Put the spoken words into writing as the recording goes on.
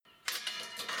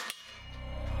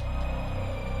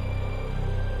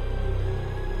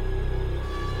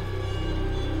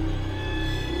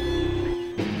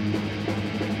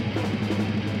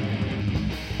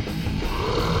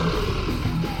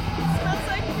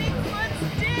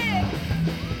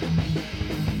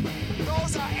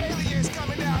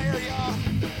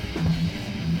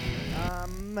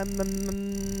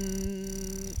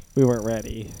We weren't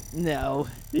ready, No.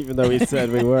 even though we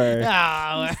said we were.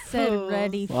 Oh, He said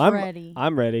ready, Well, Freddy.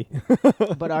 I'm ready.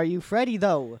 But are you Freddy,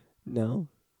 though? No,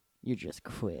 You're just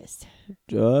Kris.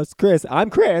 just Kris. I'm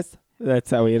Kris.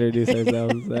 That's how we introduce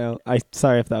ourselves. So,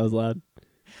 sorry if that was loud.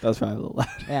 That was probably a little loud.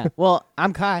 Yeah. Well,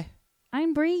 I'm Kai.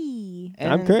 I'm Bree.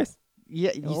 I'm Kris.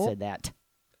 Yeah, you said that.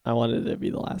 I wanted it to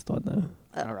be the last one, though.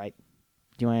 All right.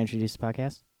 Do you want to introduce the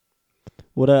podcast?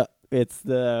 What up? It's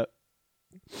the...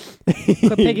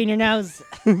 Quit picking your nose.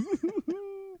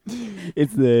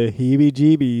 It's the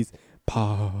Heebie-Jeebies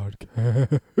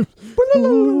podcast.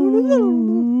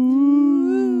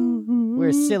 We're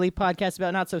a silly podcast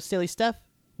about not so silly stuff,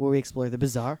 where we explore the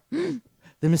bizarre, the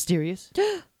mysterious,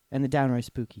 and the downright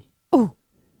spooky. Oh.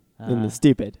 And the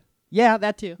stupid. Yeah,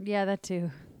 that too. Yeah, that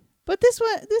too. But this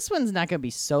one's not gonna be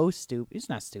so stupid. It's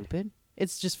not stupid.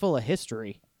 It's just full of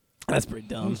history. That's pretty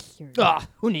dumb. Ugh,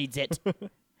 who needs it?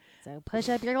 So push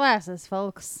up your glasses,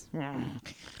 folks.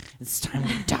 It's time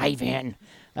to dive in.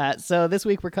 So this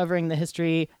week we're covering the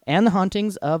history and the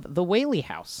hauntings of the Whaley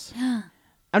House.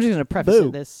 I'm just going to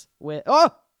preface this with...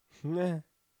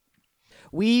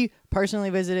 We personally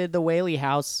visited the Whaley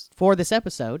House for this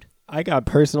episode. I got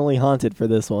personally haunted for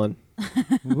this one.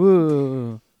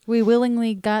 Woo. We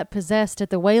willingly got possessed at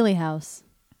the Whaley House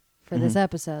for this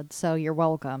episode, so you're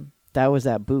welcome. That was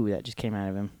that boo that just came out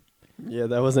of him. Yeah,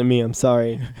 that wasn't me. I'm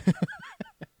sorry.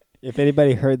 If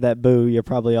anybody heard that boo, you're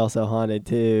probably also haunted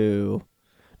too.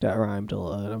 That rhymed a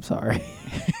lot. I'm sorry.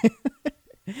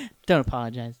 Don't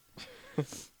apologize.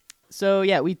 So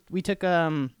yeah, we took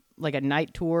like a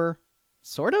night tour,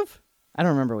 sort of. I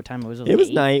don't remember what time it was. It was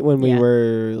 8? night when we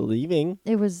were leaving.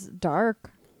 It was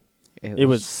dark. It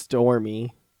was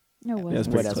stormy. No, it It was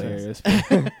wasn't.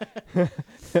 pretty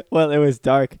clear. Well, it was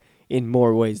dark in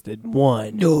more ways than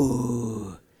one.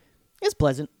 No. It's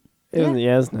pleasant. It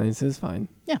was nice. It was fine.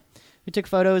 Yeah. We took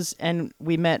photos and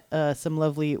we met some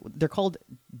lovely, they're called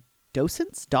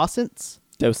docents? Docents.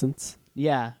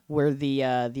 Yeah, where the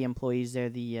employees, they're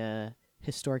the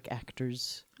historic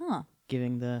actors Huh.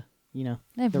 giving the,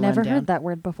 I've the never rundown. heard that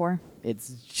word before.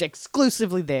 It's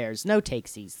exclusively theirs. No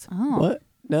takesies. Oh. What?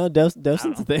 No,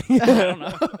 docents thing. I don't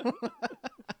know.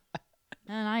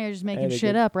 And now you're just I making had a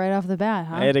shit good- up right off the bat,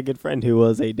 huh? I had a good friend who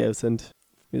was a docent.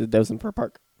 He was a docent for a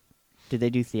park. Did they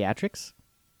do theatrics?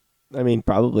 I mean,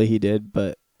 probably he did,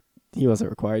 but he wasn't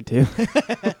required to.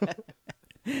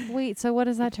 Wait, so what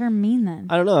does that term mean then?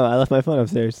 I don't know. I left my phone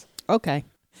upstairs. Okay.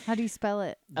 How do you spell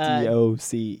it?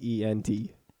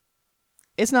 Docent.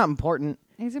 It's not important.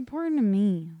 It's important to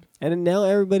me. And now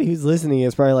everybody who's listening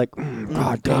is probably like,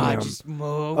 God damn. just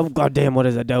move. Oh, goddamn, what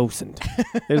is a docent?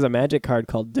 There's a magic card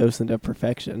called Docent of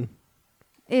Perfection.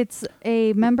 It's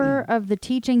a member of the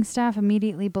teaching staff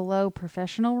immediately below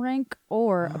professional rank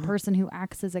or a person who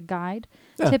acts as a guide, Oh,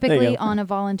 there you typically go. on a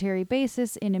voluntary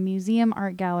basis in a museum,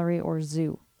 art gallery, or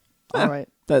zoo. All right.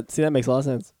 That makes a lot of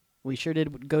sense. We sure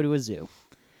did go to a zoo.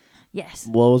 Yes.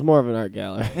 Well, it was more of an art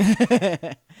gallery.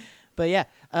 But yeah,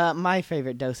 my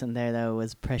favorite docent there, though,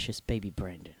 was precious baby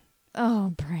Brendan. Oh,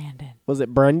 Brandon. Was it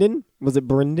Brendan? Was it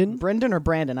Brendan? Brendan or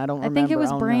Brandon? I don't I remember. think it was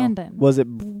I don't know. Brandon.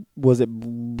 Was it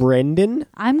Brendan?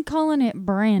 I'm calling it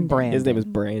Brandon. Brandon. His name was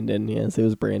Brandon. Yes, it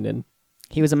was Brandon.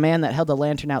 He was a man that held a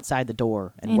lantern outside the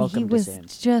door and And he welcomed was us in.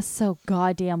 just so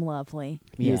goddamn lovely.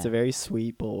 He was Yeah. a very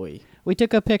sweet boy. We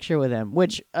took a picture with him,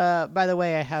 which, by the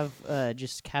way, I have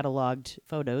just cataloged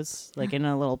photos, like in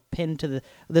a little pin to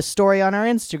the story on our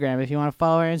Instagram if you want to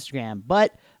follow our Instagram.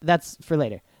 But that's for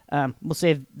later. We'll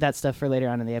save that stuff for later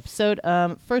on in the episode.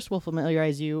 First, we'll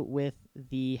familiarize you with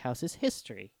the house's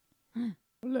history.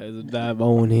 Let's dive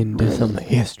on into some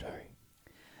history.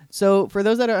 So, for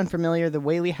those that are unfamiliar, the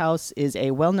Whaley House is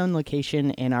a well-known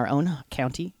location in our own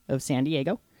county of San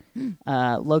Diego,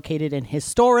 located in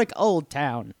historic Old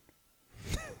Town.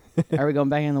 Are we going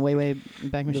back in the way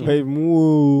back machine?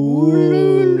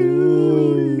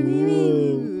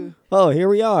 Oh, here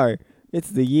we are. It's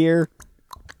the year.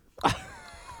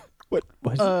 What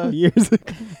year is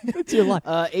it? What's your life?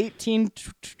 18.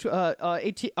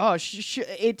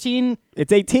 18.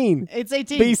 It's 18 It's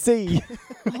 18. BC.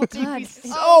 Oh, God.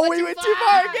 Oh, we went too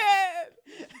far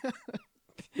again.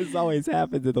 This always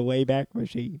happens in the way back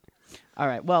machine. All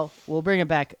right. Well, we'll bring it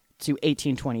back to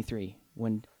 1823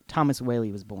 when Thomas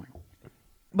Whaley was born.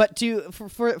 But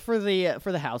for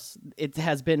the house, it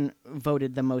has been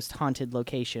voted the most haunted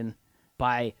location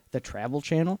by the Travel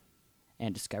Channel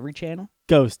and Discovery Channel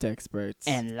Ghost experts.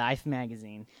 and Life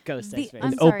Magazine. Ghost experts.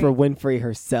 I'm And sorry. Oprah Winfrey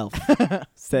herself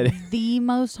said it. The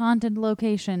most haunted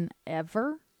location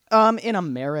ever? In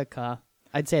America.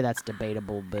 I'd say that's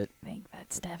debatable, but I think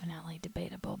that's definitely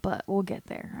debatable, but we'll get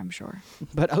there, I'm sure.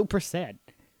 Oprah said.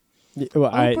 Yeah,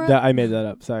 well, Oprah? I made that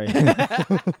up. Sorry.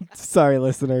 Sorry,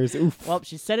 listeners. Oof. Well,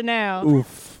 she said it now.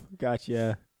 Oof.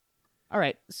 Gotcha. All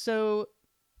right, so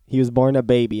He was born a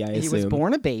baby, I assume. he was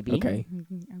born a baby. Okay.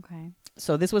 Okay.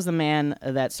 So this was the man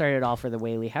that started it all for the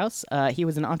Whaley House. He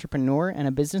was an entrepreneur and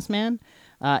a businessman.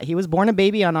 He was born a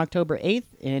baby on October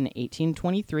 8th in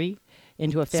 1823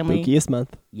 into a family. Spookiest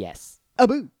month. Yes.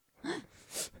 Aboo.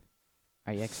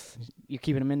 Are you you're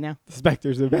keeping him in now? The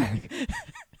specters are back.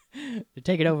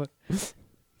 Take it over.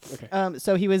 Okay.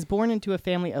 So he was born into a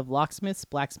family of locksmiths,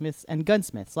 blacksmiths, and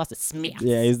gunsmiths. Lots of smiths.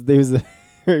 Yeah, he was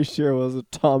very sure it was a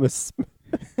Thomas Smith.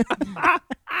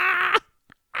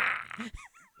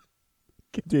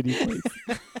 Continue, please.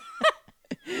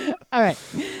 All right.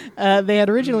 They had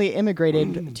originally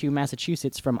immigrated to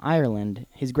Massachusetts from Ireland.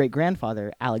 His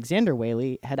great-grandfather, Alexander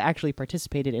Whaley, had actually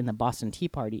participated in the Boston Tea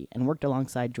Party and worked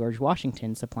alongside George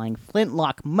Washington supplying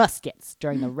flintlock muskets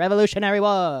during the Revolutionary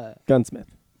War.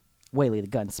 Gunsmith. Whaley the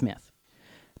gunsmith.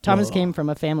 Thomas Whoa. came from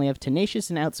a family of tenacious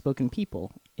and outspoken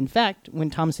people. In fact, when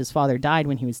Thomas's father died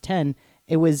when he was 10,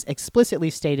 it was explicitly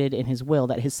stated in his will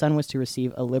that his son was to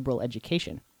receive a liberal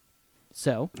education.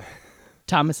 So,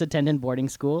 Thomas attended boarding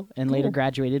school and later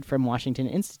graduated from Washington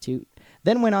Institute,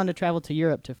 then went on to travel to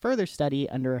Europe to further study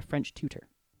under a French tutor.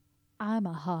 I'm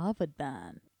a Harvard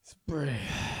man.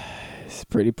 It's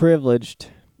pretty privileged.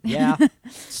 Yeah,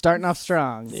 starting off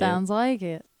strong. Sounds like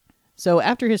it. So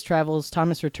after his travels,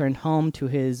 Thomas returned home to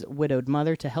his widowed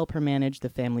mother to help her manage the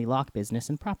family lock business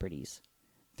and properties.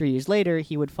 3 years later,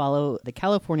 he would follow the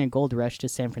California gold rush to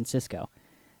San Francisco.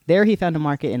 There he found a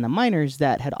market in the miners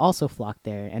that had also flocked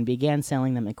there and began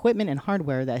selling them equipment and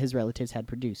hardware that his relatives had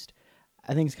produced.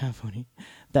 I think it's kind of funny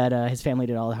that his family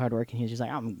did all the hard work and he was just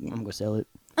like, I'm going to sell it.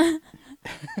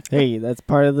 Hey, that's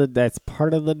part of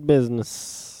the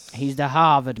business. He's the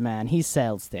Harvard man. He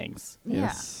sells things.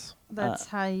 Yes. Yeah. That's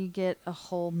how you get a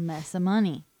whole mess of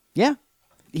money. Yeah.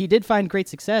 He did find great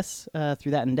success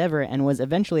through that endeavor and was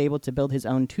eventually able to build his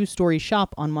own 2-story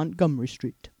shop on Montgomery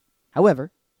Street.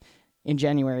 However, in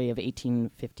January of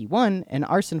 1851, an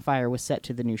arson fire was set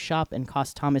to the new shop and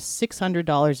cost Thomas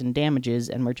 $600 in damages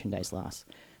and merchandise loss.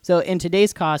 So in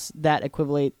today's costs, that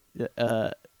equals?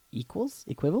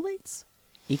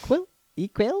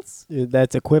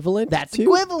 That's equivalent. That's to?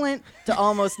 equivalent to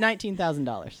almost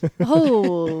 $19,000.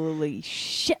 Holy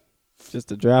shit.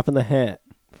 Just a drop in the hat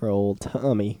for old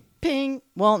Tommy. Ping.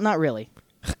 Well, not really.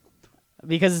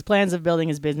 Because his plans of building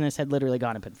his business had literally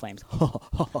gone up in flames.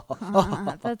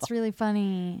 That's really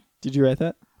funny. Did you write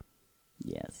that?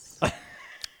 Yes.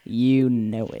 You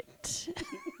know it.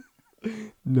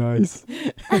 Nice.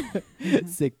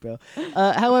 Sick, bro.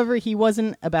 However, he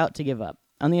wasn't about to give up.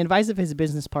 On the advice of his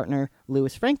business partner,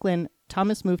 Louis Franklin,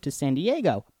 Thomas moved to San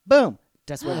Diego. Boom.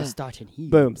 That's where we're starting here.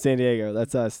 Boom. San Diego.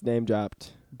 That's us. Name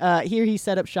dropped. Here he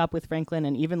set up shop with Franklin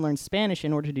and even learned Spanish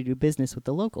in order to do business with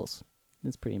the locals.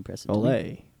 That's pretty impressive.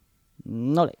 Olay.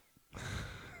 Nole.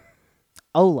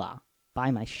 Hola.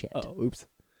 Buy my shit. Oh, oops.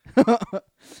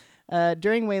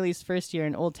 During Whaley's first year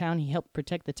in Old Town, he helped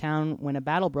protect the town when a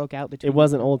battle broke out between... It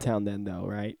wasn't Old Town then, though,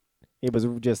 right? It was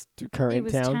just current It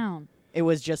was town. It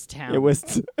was just town. It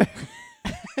was...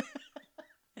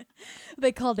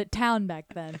 They called it town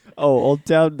back then. Oh, Old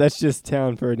Town? That's just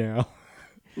town for now.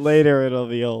 Later, it'll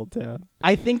be Old Town.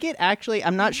 I think it actually...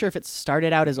 I'm not sure if it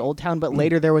started out as Old Town, but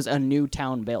later there was a new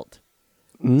town built.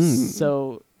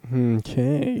 So...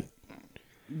 Okay.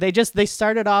 They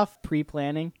started off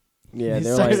pre-planning. Yeah, They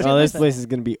they're like, started oh, this with place is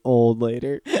going to be old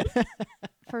later.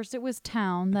 First it was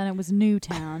town, then it was new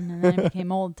town, and then it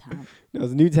became old town. It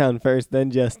was Newtown first,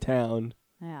 then just town,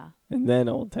 Yeah. and then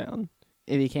Old Town.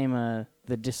 It became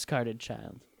the discarded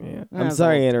child. Yeah. That I'm was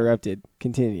sorry I Old. interrupted.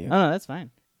 Continue. Oh, no, that's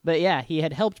fine. But yeah, he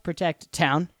had helped protect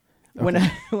town when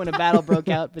a battle broke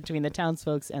out between the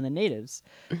townsfolk and the natives,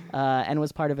 and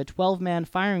was part of a 12-man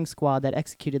firing squad that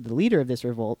executed the leader of this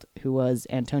revolt, who was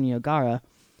Antonio Gara,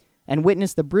 and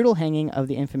witnessed the brutal hanging of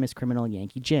the infamous criminal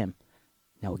Yankee Jim.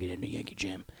 Now we'll get into Yankee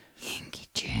Jim. Yankee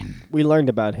Jim. We learned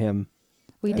about him.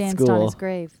 We At danced on school. his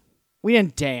grave. We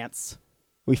didn't dance.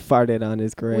 We farted on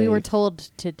his grave. We were told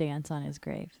to dance on his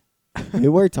grave. We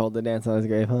were told to dance on his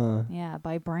grave, huh? Yeah,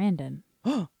 by Brandon.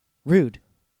 Rude.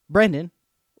 Brendan,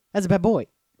 that's a bad boy.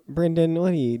 Brendan,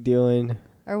 what are you doing?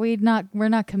 We're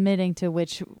not committing to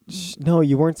which. Shh, no,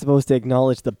 you weren't supposed to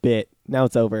acknowledge the bit. Now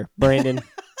it's over. Brandon.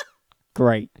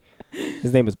 Great.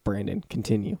 His name was Brandon.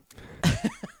 Continue.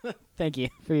 Thank you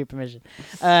for your permission.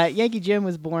 Yankee Jim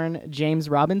was born James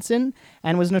Robinson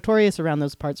and was notorious around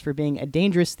those parts for being a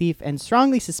dangerous thief and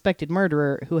strongly suspected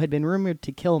murderer who had been rumored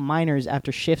to kill miners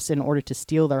after shifts in order to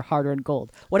steal their hard-earned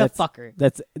gold. What a fucker.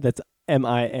 That's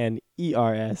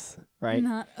Miners, right?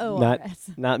 Not ORS.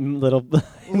 Not little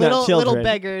Little children.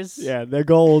 beggars. Yeah, they're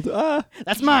gold. Ah.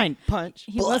 That's mine. Punch.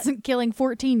 He wasn't killing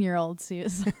 14-year-olds. He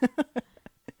was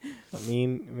I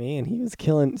mean, man, he was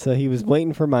killing. So he was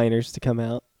waiting for miners to come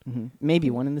out. Mm-hmm. Maybe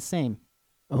one and the same.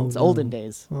 Oh, It's no. olden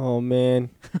days. Oh man,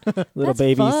 little That's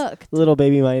babies, fucked. little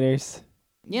baby miners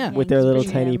Yeah. with their little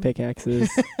Yankee tiny Jim. pickaxes.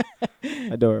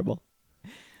 Adorable.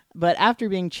 But after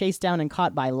being chased down and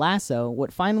caught by Lasso,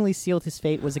 what finally sealed his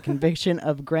fate was a conviction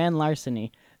of grand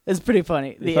larceny. It's pretty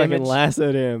funny. They The fucking image.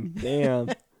 lassoed him. Damn.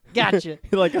 Gotcha.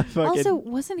 Like a fucking also,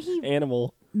 wasn't he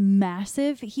animal.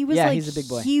 massive? He was Yeah, like he's a big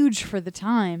boy. huge for the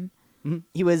time. Mhm.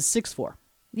 He was 6'4".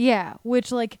 Yeah,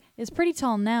 which like is pretty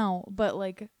tall now, but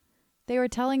like they were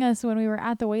telling us when we were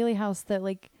at the Whaley House that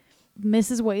like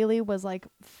Mrs. Whaley was like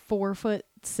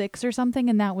 4'6" or something,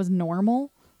 and that was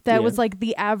normal. That Yeah. was like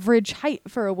the average height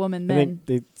for a woman I then. think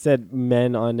they said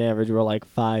men on average were like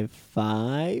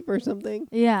 5'5" or something,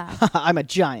 Yeah. I'm a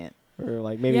giant. or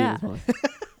like maybe Yeah. it was more.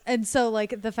 And so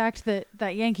like the fact that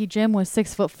Yankee Jim was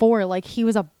 6'4", like he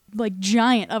was a like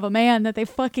giant of a man that they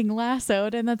fucking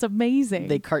lassoed, and that's amazing.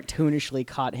 They cartoonishly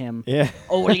caught him. Yeah,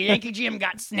 Oh, Yankee Jim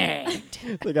got snagged.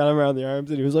 they got him around the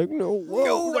arms, and he was like, "No,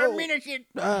 whoa,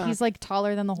 no. He's like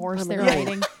taller than the horse I'm they're a-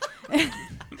 riding.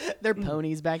 They're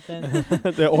ponies back then.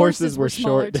 The horses were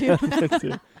smaller, short."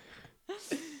 too.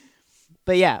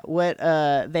 But yeah, what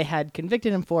they had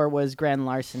convicted him for was grand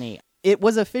larceny. It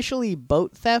was officially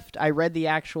boat theft. I read the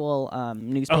actual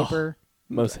newspaper.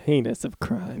 Most heinous of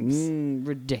crimes.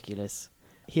 Ridiculous.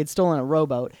 He had stolen a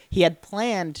rowboat. He had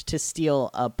planned to steal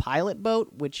a pilot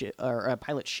boat, or a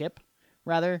pilot ship,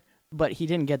 rather, but he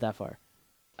didn't get that far.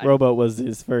 Rowboat was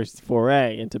his first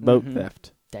foray into boat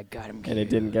theft, That got him. and it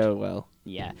didn't go well.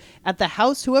 Yeah. At the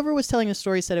house, whoever was telling the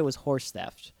story said it was horse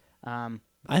theft.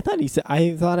 I thought he said.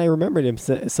 I thought I remembered him.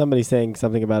 Somebody saying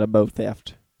something about a boat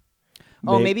theft.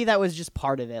 Maybe that was just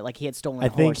part of it. Like he had stolen a I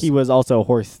horse. think he was also a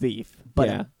horse thief. But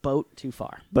yeah, a boat too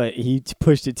far. but he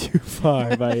pushed it too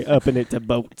far by upping it to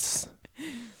boats.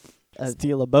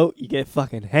 Steal a boat, you get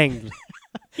fucking hanged,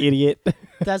 idiot.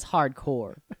 That's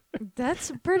hardcore.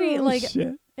 That's pretty Oh, like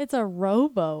shit. it's a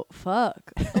rowboat.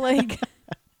 Fuck. Like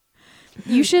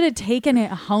you should have taken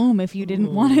it home if you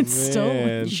didn't want it stolen.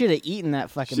 Man. You should have eaten that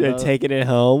fucking Should have boat. taken it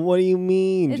home. What do you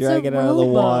mean? It's Drag a it out of the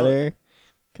rowboat. water.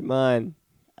 Come on.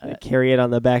 Carry it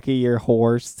on the back of your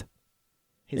horse.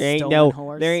 His There ain't stolen no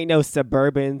horse. there ain't no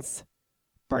Suburbans.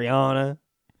 Brianna.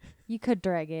 You could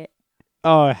drag it.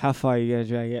 Oh, how far are you gonna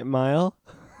drag it? A mile?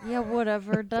 Yeah,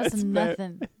 whatever. That's That's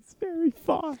nothing. It's very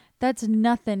far. That's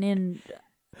nothing in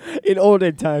In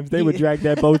olden times they would drag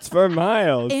their boats for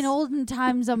miles. in olden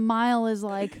times. A mile is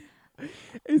like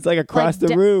It's like across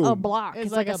like the room. a block. It's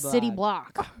It's, like like, a a city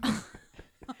block.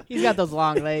 He's got those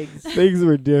long legs. Things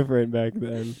were different back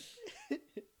then.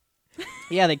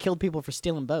 Yeah, they killed people for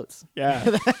stealing boats.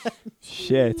 Yeah.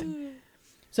 Shit.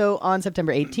 So on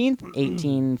September 18th,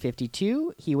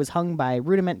 1852, he was hung by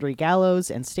rudimentary gallows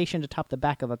and stationed atop the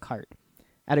back of a cart.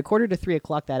 At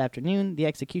 2:45 that afternoon, the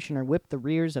executioner whipped the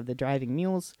rears of the driving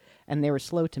mules, and they were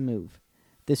slow to move.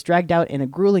 This dragged out in a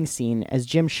grueling scene as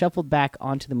Jim shuffled back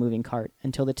onto the moving cart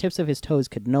until the tips of his toes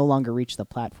could no longer reach the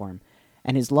platform,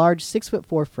 and his large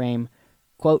 6'4" frame,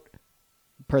 quote,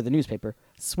 per the newspaper,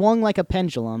 swung like a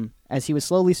pendulum as he was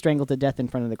slowly strangled to death in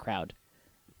front of the crowd.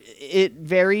 It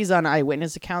varies on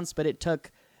eyewitness accounts, but it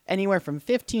took anywhere from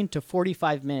 15 to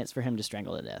 45 minutes for him to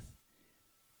strangle to death.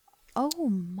 Oh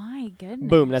my goodness.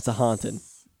 Boom, that's a haunting.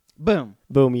 Boom.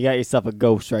 Boom, you got yourself a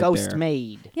ghost right Ghost there.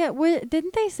 made. Yeah,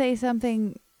 didn't they say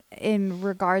something in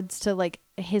regards to like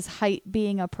his height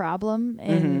being a problem,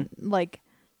 and like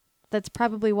that's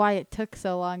probably why it took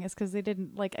so long, is because they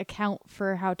didn't like account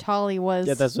for how tall he was.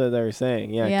 Yeah, that's what they were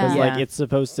saying. Yeah, Yeah. because like Yeah. it's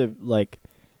supposed to like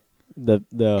the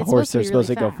It's horse supposed to are be supposed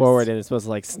really to go fast. forward, and it's supposed to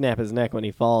like snap his neck when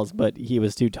he falls, but he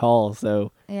was too tall,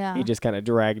 so Yeah. he just kind of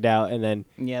dragged out, and then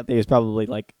Yep. he was probably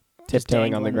like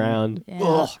tiptoeing on the dangling. ground. Yeah.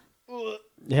 Ugh.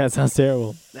 Yeah, it sounds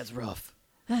terrible. That's rough.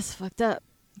 That's fucked up.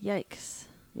 Yikes.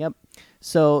 Yep.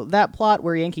 So that plot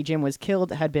where Yankee Jim was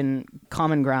killed had been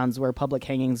common grounds where public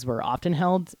hangings were often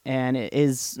held, and it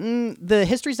is the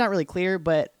history's not really clear,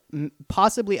 but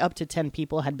possibly up to 10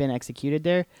 people had been executed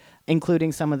there,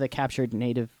 including some of the captured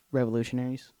native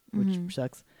revolutionaries, which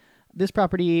sucks. This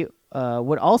property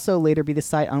would also later be the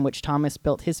site on which Thomas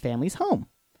built his family's home.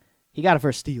 He got it for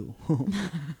a steal.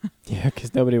 Yeah,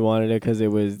 because nobody wanted it because it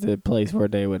was the place where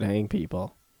they would hang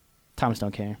people. Thomas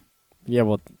don't care. Yeah,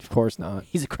 well, of course not.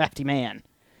 He's a crafty man.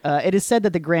 It is said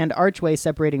that the grand archway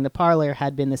separating the parlor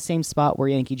had been the same spot where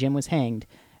Yankee Jim was hanged,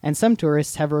 and some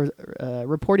tourists have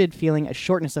reported feeling a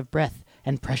shortness of breath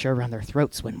and pressure around their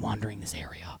throats when wandering this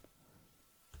area.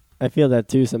 I feel that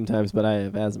too sometimes, but I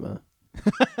have asthma.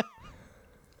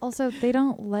 Also, they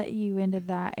don't let you into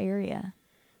that area.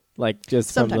 Like just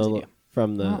Sometimes they do.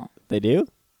 Oh. They do?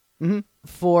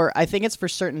 Mm-hmm. I think it's for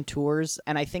certain tours,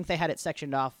 and I think they had it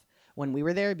sectioned off when we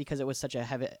were there because it was such a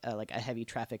heavy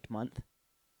trafficked month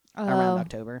around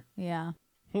October. Yeah.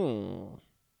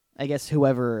 I guess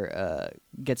whoever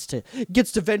gets to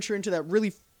venture into that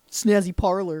really snazzy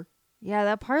parlor. Yeah,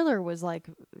 that parlor was like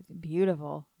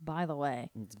beautiful, by the way.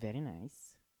 It's very nice.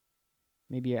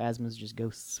 Maybe your asthma's just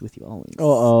ghosts with you always.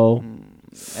 Uh-oh.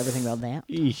 Ever think about that?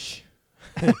 Eesh.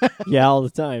 Yeah, all the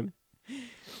time.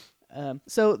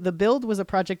 So the build was a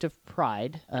project of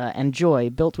pride and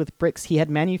joy, built with bricks he had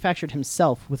manufactured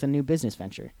himself with a new business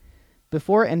venture.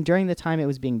 Before and during the time it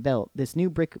was being built, this new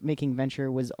brick-making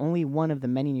venture was only one of the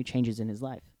many new changes in his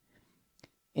life.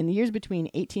 In the years between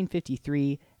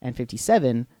 1853 and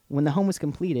 57, when the home was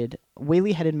completed,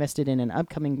 Whaley had invested in an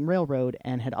upcoming railroad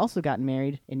and had also gotten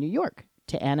married in New York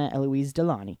to Anna Eloise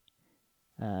Delany.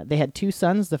 They had 2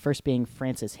 sons, the first being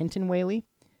Francis Hinton Whaley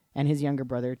and his younger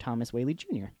brother Thomas Whaley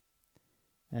Jr.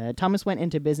 Thomas went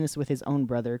into business with his own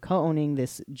brother, co-owning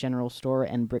this general store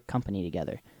and brick company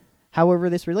together. However,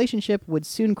 this relationship would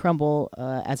soon crumble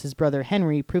as his brother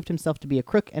Henry proved himself to be a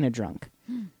crook and a drunk.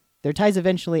 Their ties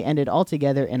eventually ended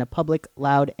altogether in a public,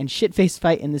 loud, and shit-faced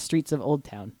fight in the streets of Old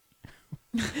Town.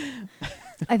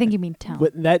 I think you mean town.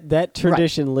 But that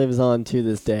tradition lives on to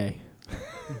this day.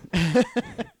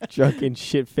 Drunken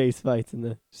shit-faced fights in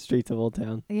the streets of Old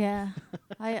Town. Yeah,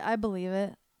 I believe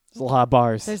it. There's a lot of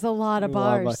bars. There's a lot of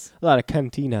bars. A lot of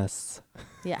cantinas.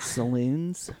 Yeah.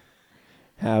 Saloons.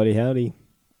 Howdy, howdy.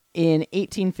 In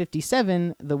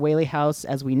 1857, the Whaley House,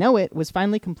 as we know it, was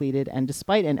finally completed, and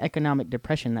despite an economic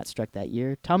depression that struck that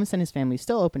year, Thomas and his family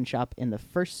still opened shop in the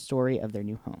first story of their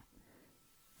new home.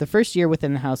 The first year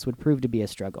within the house would prove to be a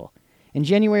struggle. In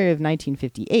January of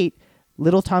 1958,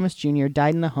 little Thomas Jr.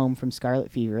 died in the home from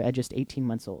scarlet fever at just 18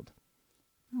 months old.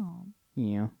 Oh,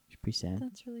 Yeah, it's pretty sad.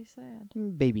 that's really sad.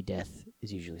 Baby death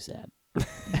is usually sad.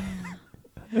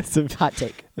 That's a Hot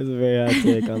take. very hot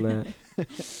take on that.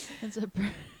 That's a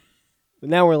But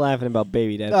now we're laughing about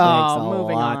baby death. Oh, Thanks a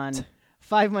moving lot. on.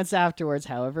 5 months afterwards,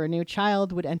 however, a new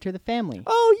child would enter the family.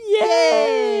 Oh,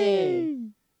 yay!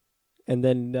 And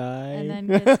then die. and then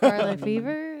get scarlet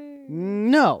fever.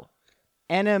 No.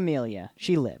 Anna Amelia.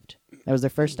 She lived. That was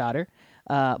their first daughter.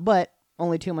 But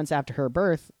only 2 months after her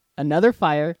birth, another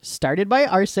fire, started by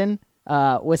arson,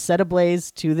 was set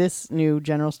ablaze to this new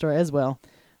general store as well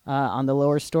on the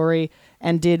lower story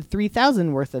and did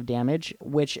 $3,000 worth of damage,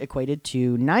 which equated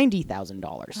to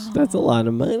 $90,000 That's a lot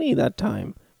of money that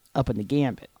time. up in the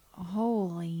gambit.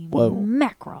 Holy Whoa.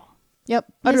 mackerel! Yep.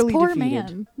 This Utterly poor defeated.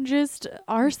 man, just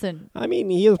arson. I mean,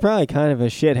 he was probably kind of a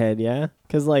shithead, yeah?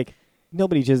 Because, like,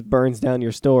 nobody just burns down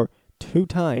your store 2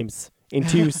 times in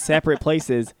 2 separate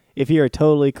places if you're a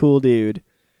totally cool dude.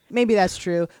 Maybe that's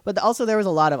true. But also there was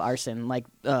a lot of arson. Like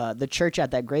the church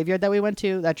at that graveyard that we went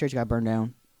to, that church got burned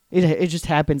down. It just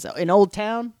happens in Old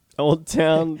Town. Old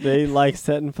Town, they like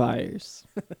setting fires.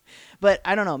 But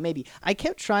I don't know, maybe. I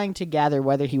kept trying to gather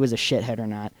whether he was a shithead or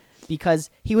not. Because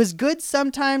he was good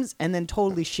sometimes and then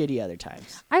totally shitty other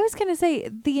times. I was gonna say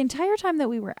the entire time that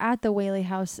we were at the Whaley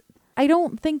House, I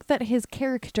don't think that his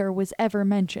character was ever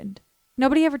mentioned.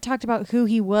 Nobody ever talked about who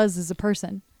he was as a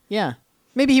person. Yeah.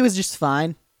 Maybe he was just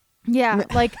fine. Yeah,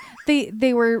 like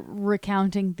they were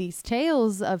recounting these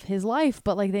tales of his life,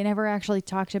 but like they never actually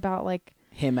talked about like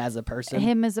Him as a person.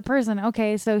 him as a person.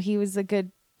 Okay, so he was a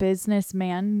good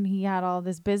businessman. He had all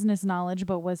this business knowledge,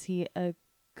 but was he a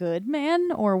good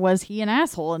man or was he an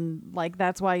asshole? And like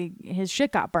that's why his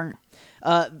shit got burnt.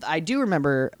 I do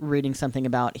remember reading something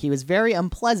about he was very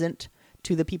unpleasant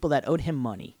to the people that owed him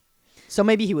money. So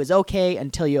maybe he was okay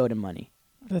until you owed him money.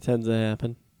 That tends to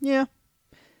happen. Yeah.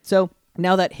 So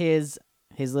now that his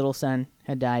little son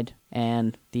had died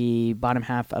and the bottom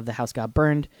half of the house got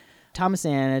burned, Thomas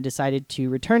and Anna decided to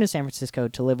return to San Francisco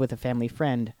to live with a family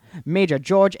friend, Major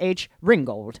George H.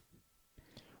 Ringgold.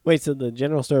 Wait, so the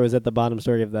general store was at the bottom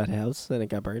story of that house and it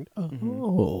got burned?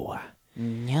 Oh.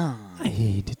 Yeah.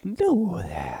 I didn't know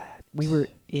that. We were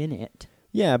in it.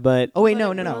 Yeah, but... Oh, wait,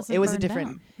 But no. it wasn't It was a burned different...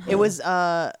 down. It was,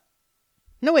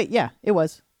 No, wait, yeah, it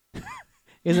was.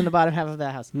 It was in the bottom half of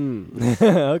that house.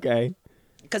 Okay.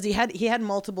 Because he had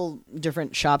multiple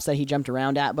different shops that he jumped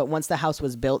around at, but once the house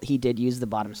was built, he did use the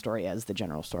bottom story as the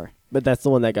general store. But that's the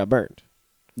one that got burned.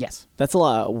 Yes. That's a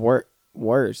lot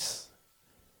worse.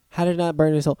 How did it not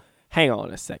burn his whole... Hang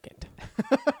on a second.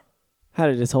 How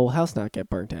did his whole house not get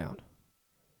burnt down?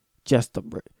 Just the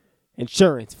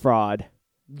insurance fraud.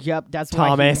 Yep, that's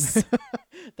Thomas. why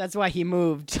that's why he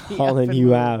moved. Calling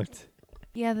you out.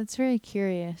 Yeah, that's very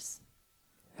curious.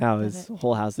 How Got his it.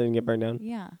 whole house didn't get burned down?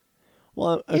 Yeah.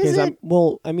 Well, okay, Is it?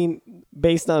 I mean,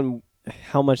 based on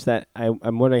how much that...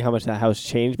 I'm wondering how much that house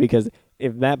changed, because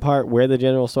if that part where the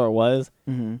general store was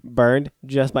burned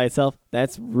just by itself,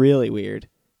 that's really weird.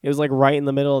 It was like right in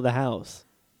the middle of the house.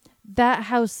 That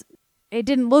house, it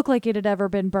didn't look like it had ever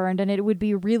been burned, and it would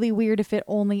be really weird if it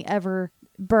only ever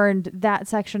burned that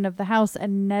section of the house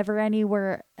and never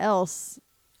anywhere else.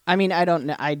 I mean, I don't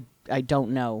know. I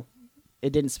don't know.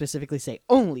 It didn't specifically say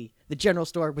only the general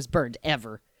store was burned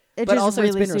ever. It but just also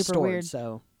really it's been super restored, weird.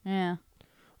 so Yeah.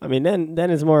 I mean,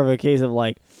 then it's more of a case of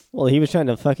like, well, he was trying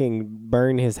to fucking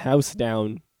burn his house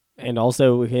down, and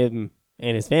also him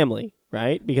and his family,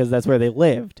 right? Because that's where they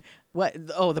lived. what?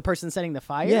 Oh, the person setting the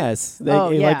fire? Yes.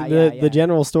 Yeah. The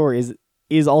general store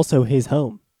is also his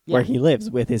home, where Yeah. he lives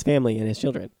with his family and his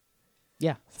children.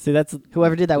 Yeah. See, that's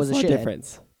Whoever did that was a lot shithead.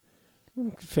 difference.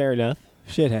 Fair enough.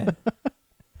 Shithead.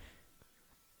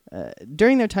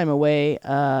 During their time away,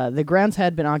 the grounds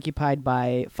had been occupied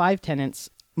by 5 tenants,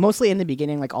 mostly in the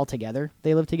beginning, like all together.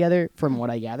 They lived together, from what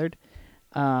I gathered.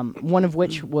 One of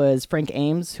which was Frank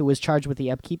Ames, who was charged with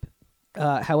the upkeep.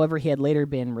 However, he had later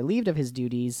been relieved of his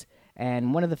duties,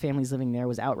 and one of the families living there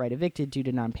was outright evicted due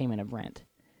to non-payment of rent.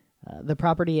 The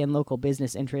property and local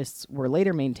business interests were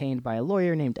later maintained by a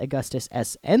lawyer named Augustus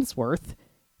S. Ensworth,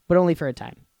 but only for a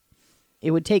time.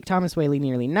 It would take Thomas Whaley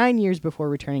nearly 9 years before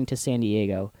returning to San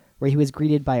Diego, where he was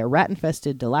greeted by a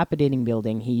rat-infested, dilapidating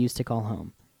building he used to call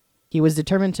home. He was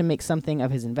determined to make something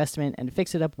of his investment and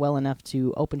fix it up well enough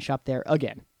to open shop there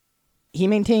again. He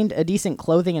maintained a decent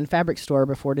clothing and fabric store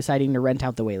before deciding to rent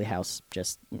out the Whaley House.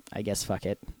 Just, I guess, fuck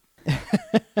it.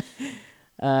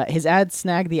 His ad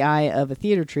snagged the eye of a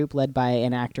theater troupe led by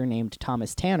an actor named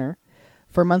Thomas Tanner.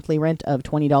 For a monthly rent of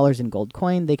 $20 in gold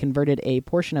coin, they converted a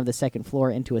portion of the second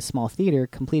floor into a small theater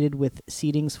completed with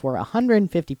seatings for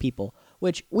 150 people,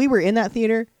 which we were in that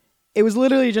theater. It was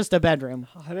literally just a bedroom.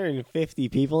 150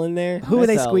 people in there? Who are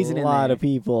they That's squeezing in A lot there? of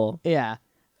people. Yeah.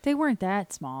 They weren't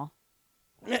that small.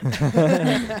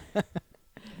 I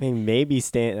mean, maybe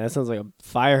that sounds like a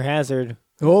fire hazard.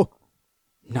 Oh.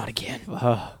 Not again.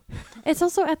 Ugh. It's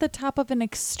also at the top of an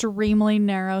extremely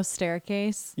narrow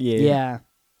staircase. Yeah.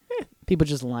 People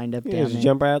just lined up You down just there.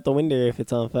 jump right out the window if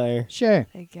it's on fire. Sure.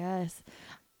 I guess.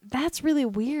 That's really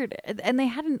weird. And they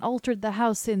hadn't altered the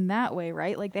house in that way,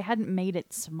 right? Like they hadn't made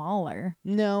it smaller.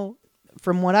 No.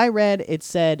 From what I read, it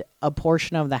said a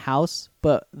portion of the house,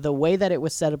 but the way that it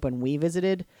was set up when we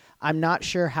visited, I'm not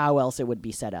sure how else it would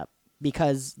be set up,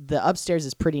 because the upstairs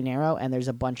is pretty narrow and there's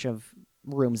a bunch of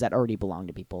rooms that already belong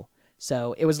to people.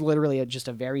 So it was literally just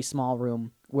a very small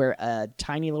room where a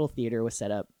tiny little theater was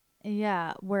set up.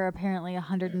 Yeah, where apparently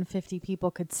 150 people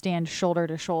could stand shoulder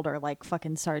to shoulder like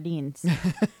fucking sardines.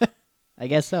 I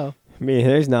guess so. I mean,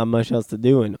 there's not much else to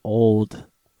do in old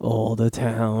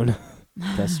town.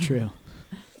 That's true.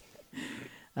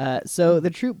 So the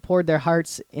troupe poured their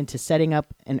hearts into setting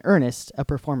up in earnest a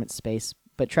performance space,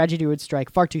 but tragedy would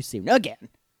strike far too soon. Again.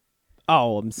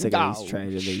 Oh, I'm sick of Oh, these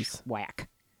tragedies. Whack.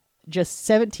 Just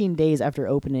 17 days after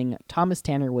opening, Thomas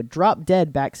Tanner would drop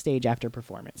dead backstage after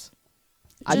performance.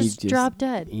 Just drop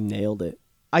dead. He nailed it.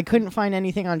 I couldn't find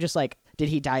anything on just like, did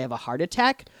he die of a heart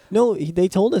attack? No, they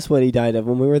told us what he died of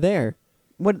when we were there.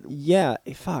 What? Yeah,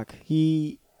 fuck.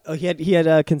 He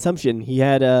had consumption. He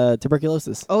had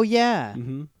tuberculosis. Oh, yeah.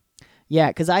 Mm-hmm. Yeah,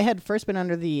 because I had first been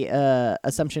under the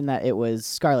assumption that it was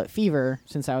scarlet fever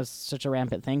since that was such a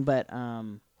rampant thing, but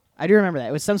I do remember that.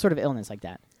 It was some sort of illness like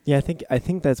that. Yeah, I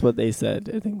think that's what they said.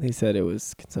 I think they said it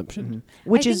was consumption. Mm-hmm.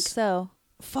 Which I is think so.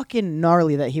 fucking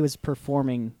gnarly that he was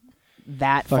performing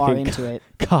that far Fucking into it.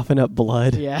 Coughing up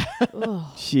blood. Yeah.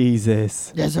 Ugh.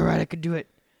 Jesus. That's all right. I could do it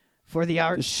for the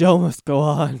art. The show must go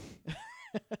on.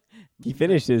 He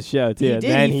finished his show, too. He and did,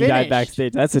 then he he died finished.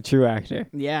 backstage. That's a true actor.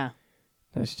 Yeah.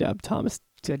 Nice job, Thomas.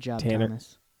 Good job, Tanner.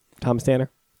 Thomas. Thomas Tanner.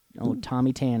 Oh,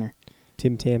 Tommy Tanner.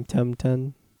 Tim Tam Tum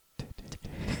Tun.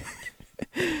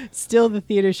 Still, the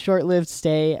theater's short-lived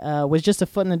stay was just a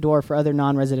foot in the door for other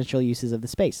non-residential uses of the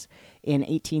space. In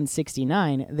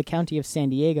 1869, the county of San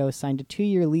Diego signed a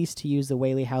 2-year lease to use the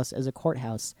Whaley House as a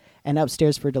courthouse and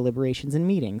upstairs for deliberations and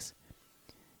meetings.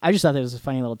 I just thought that was a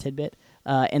funny little tidbit.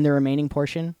 And the remaining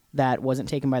portion that wasn't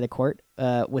taken by the court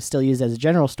was still used as a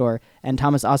general store, and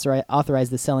Thomas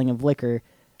authorized the selling of liquor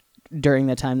during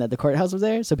the time that the courthouse was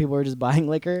there, so people were just buying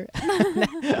liquor.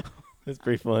 That's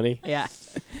pretty funny. Yeah.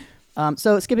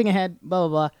 So skipping ahead, blah,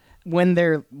 blah, when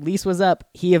their lease was up,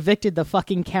 he evicted the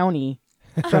fucking county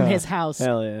from his house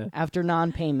Hell yeah. after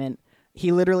non-payment.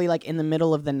 He literally, like, in the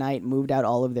middle of the night, moved out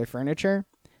all of their furniture.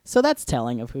 So that's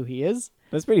telling of who he is.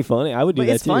 That's pretty funny. I would do But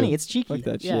that it's too. funny. It's cheeky. Fuck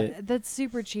that Yeah. shit. That's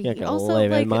super cheeky. You're not gonna Also,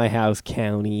 live like, in my house,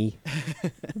 county.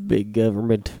 Big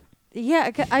government.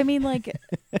 yeah, I mean, like,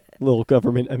 Little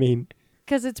government, I mean.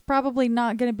 because it's probably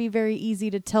not going to be very easy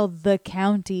to tell the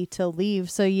county to leave,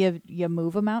 so you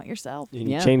move them out yourself. You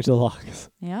Yeah. change the locks.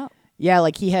 Yeah. Yeah,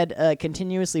 like he had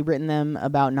continuously written them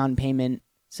about non-payment,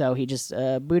 so he just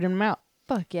booted them out.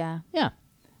 Fuck yeah. Yeah.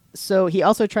 So he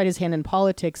also tried his hand in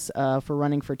politics for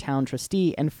running for town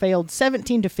trustee and failed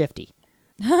 17 to 50.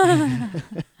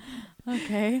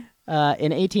 Okay.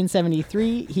 In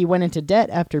 1873, he went into debt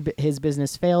after his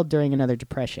business failed during another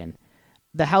depression.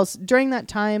 The house during that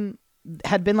time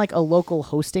had been like a local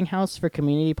hosting house for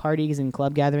community parties and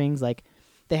club gatherings. Like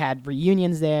they had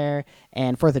reunions there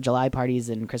and 4th of July parties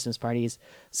and Christmas parties.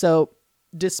 So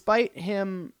despite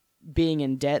him being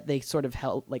in debt, they sort of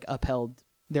upheld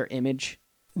their image.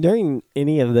 During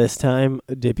any of this time,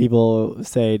 did people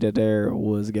say that there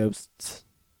was ghosts?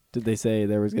 Did they say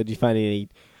there was? Did you find any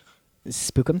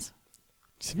Spookums?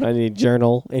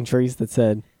 journal entries that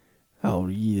said, "Oh,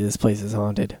 yeah, this place is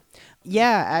haunted"?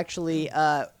 Yeah, actually,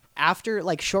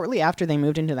 shortly after they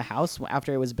moved into the house,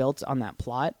 after it was built on that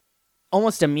plot,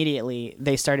 almost immediately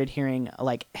they started hearing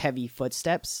like heavy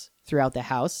footsteps throughout the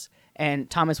house, and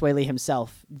Thomas Whaley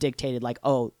himself dictated like,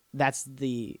 "Oh, that's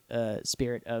the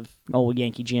spirit of old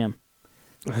Yankee Jim."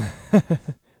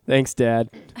 Thanks, Dad.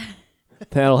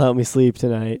 That'll help me sleep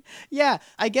tonight. Yeah,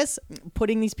 I guess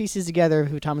putting these pieces together,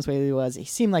 who Thomas Whaley was, he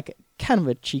seemed like kind of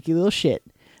a cheeky little shit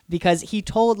because he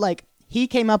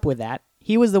came up with that.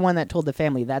 He was the one that told the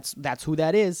family that's who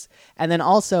that is. And then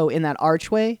also in that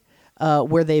archway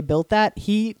where they built that,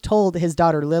 he told his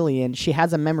daughter Lillian, she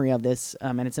has a memory of this,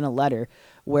 and it's in a letter,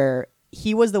 where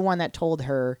he was the one that told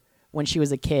her when she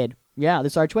was a kid, yeah,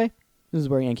 this archway, this is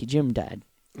where Yankee Jim died.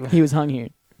 He was hung here.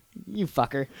 You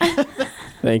fucker.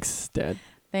 Thanks, Dad.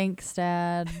 Thanks,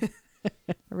 Dad.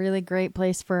 A really great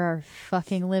place for our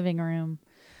fucking living room.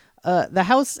 The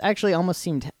house actually almost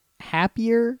seemed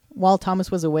happier while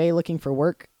Thomas was away looking for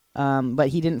work, but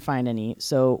he didn't find any.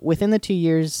 So within the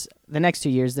next 2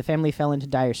 years, the family fell into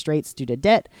dire straits due to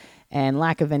debt and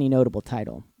lack of any notable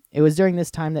title. It was during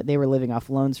this time that they were living off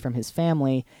loans from his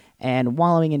family, and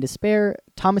wallowing in despair,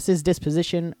 Thomas's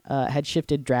disposition had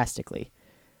shifted drastically.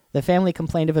 The family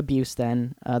complained of abuse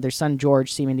then, their son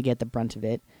George seeming to get the brunt of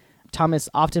it. Thomas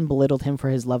often belittled him for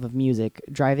his love of music,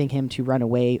 driving him to run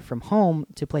away from home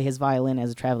to play his violin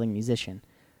as a traveling musician.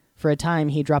 For a time,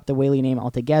 he dropped the Whaley name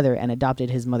altogether and adopted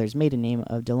his mother's maiden name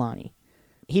of Delaney.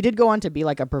 He did go on to be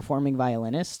like a performing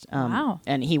violinist. Wow.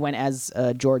 And he went as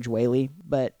George Whaley.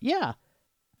 But yeah,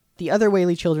 the other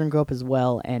Whaley children grew up as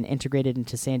well and integrated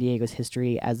into San Diego's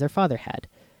history as their father had.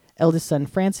 Eldest son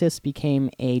Francis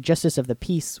became a justice of the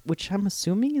peace, which I'm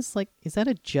assuming is that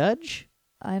a judge?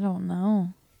 I don't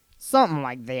know. Something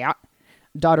like that.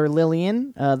 Daughter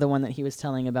Lillian, the one that he was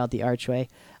telling about the archway,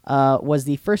 was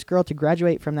the first girl to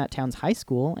graduate from that town's high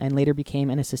school and later became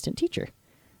an assistant teacher.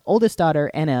 Oldest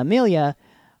daughter, Anna Amelia,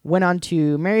 went on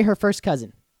to marry her first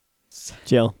cousin.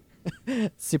 Jill.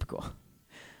 Super cool.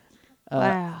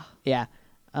 Wow. Yeah.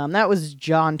 That was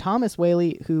John Thomas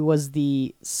Whaley, who was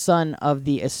the son of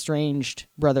the estranged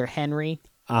brother Henry.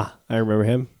 Ah, I remember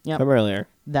him Yep. from earlier.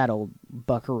 That old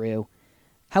buckaroo.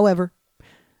 However,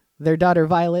 their daughter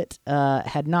Violet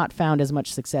had not found as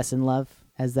much success in love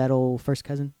as that old first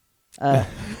cousin.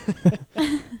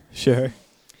 Sure.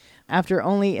 After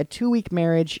only a 2-week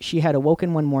marriage, she had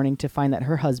awoken one morning to find that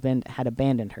her husband had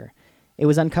abandoned her. It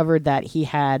was uncovered that he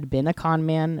had been a con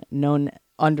man known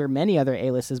under many other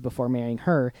aliases before marrying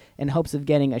her in hopes of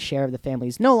getting a share of the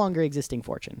family's no longer existing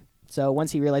fortune. So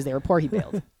once he realized they were poor, he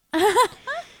bailed.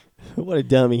 What a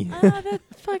dummy. That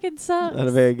fucking sucks. Not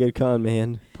a very good con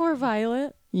man. Poor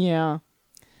Violet. Yeah.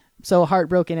 So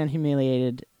heartbroken and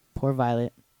humiliated, poor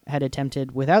Violet had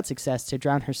attempted without success to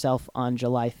drown herself on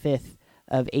July 5th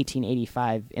of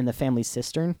 1885 in the family's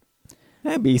cistern.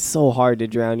 That'd be so hard to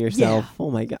drown yourself. Yeah.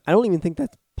 Oh my God. I don't even think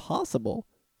that's possible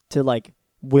to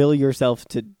will yourself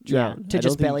to drown. To I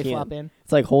just don't think belly you can. flop in.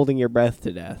 It's like holding your breath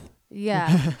to death.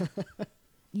 Yeah.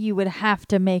 You would have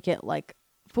to make it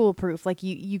foolproof.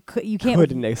 You can't.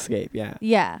 Couldn't escape, yeah.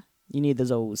 Yeah. You need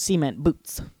those old cement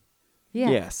boots.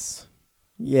 Yeah. Yes.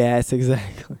 Yes,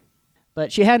 exactly.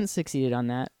 But she hadn't succeeded on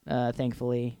that,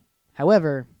 thankfully.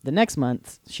 However, the next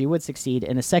month, she would succeed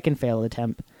in a second fatal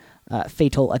attempt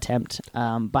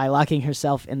by locking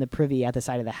herself in the privy at the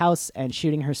side of the house and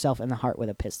shooting herself in the heart with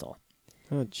a pistol.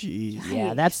 Oh, jeez.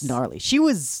 Yeah, that's gnarly. She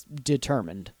was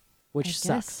determined. which I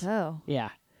sucks. guess so. Yeah.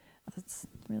 That's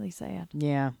really sad.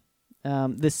 Yeah.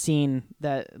 This scene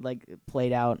that like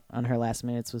played out on her last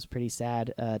minutes was pretty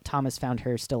sad. Thomas found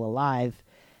her still alive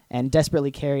and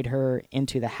desperately carried her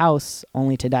into the house,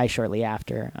 only to die shortly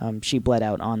after. She bled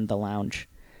out on the lounge.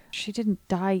 She didn't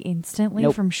die instantly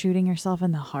Nope. from shooting herself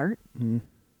in the heart. Mm.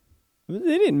 They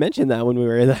didn't mention that when we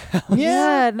were in the house.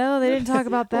 Yeah, no, they didn't talk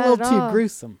about that A little at too all.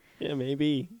 gruesome. Yeah,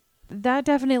 maybe. That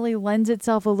definitely lends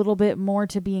itself a little bit more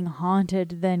to being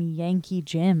haunted than Yankee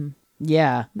Jim.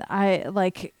 Yeah. I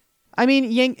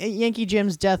mean, Yankee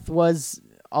Jim's death was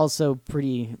also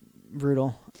pretty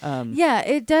brutal. Yeah,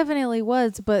 it definitely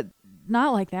was, but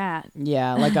not like that.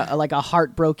 Yeah, like a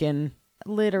heartbroken.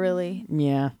 Literally.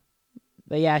 Yeah.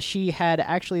 But yeah, she had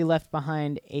actually left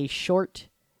behind a short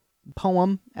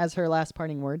poem as her last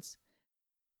parting words.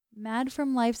 Mad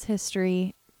from life's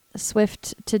history,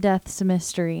 swift to death's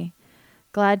mystery,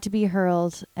 glad to be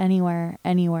hurled anywhere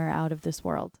out of this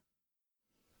world.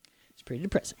 It's pretty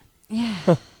depressing.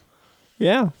 Yeah.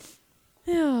 Yeah.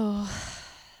 Ew.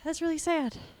 That's really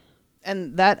sad.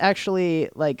 And that actually,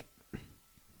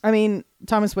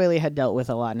 Thomas Whaley had dealt with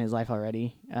a lot in his life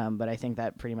already, but I think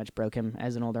that pretty much broke him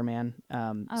as an older man.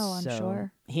 I'm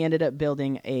sure. He ended up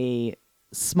building a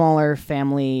smaller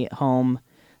family home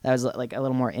that was like a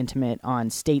little more intimate on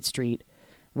State Street,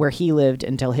 where he lived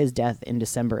until his death in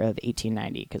December of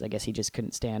 1890, because I guess he just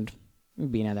couldn't stand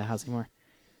being at that house anymore.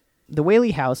 The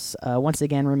Whaley House once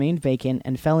again remained vacant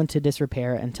and fell into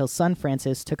disrepair until son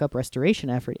Francis took up restoration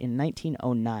effort in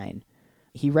 1909.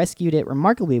 He rescued it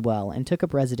remarkably well and took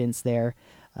up residence there,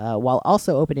 while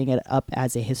also opening it up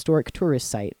as a historic tourist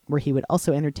site where he would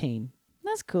also entertain.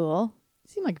 That's cool. He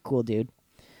seemed like a cool dude.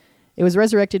 It was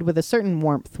resurrected with a certain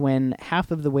warmth when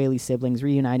half of the Whaley siblings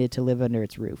reunited to live under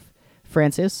its roof.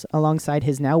 Francis, alongside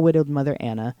his now widowed mother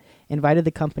Anna, invited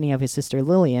the company of his sister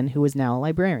Lillian, who was now a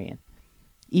librarian.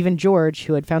 Even George,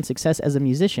 who had found success as a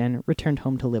musician, returned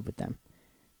home to live with them.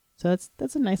 So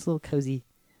that's a nice little cozy.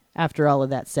 After all of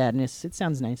that sadness, it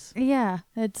sounds nice. Yeah,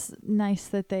 it's nice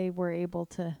that they were able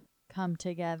to come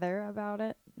together about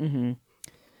it. Mm-hmm.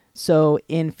 So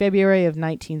in February of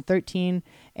 1913,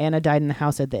 Anna died in the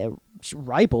house at the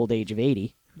ripe old age of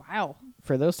 80. Wow.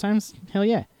 For those times, hell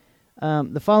yeah.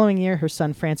 The following year, her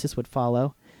son Francis would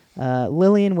follow.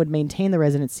 Lillian would maintain the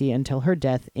residency until her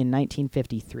death in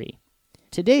 1953.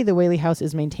 Today, the Whaley House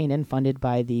is maintained and funded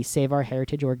by the Save Our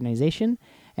Heritage organization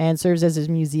and serves as a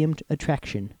museum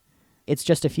attraction. It's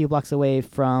just a few blocks away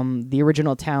from the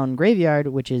original town graveyard,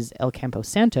 which is El Campo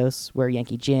Santos, where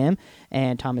Yankee Jim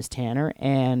and Thomas Tanner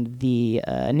and the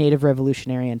native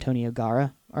revolutionary Antonio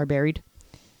Gara are buried.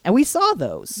 And we saw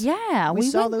those. Yeah, we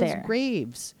saw went those there.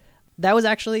 graves. That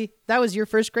was your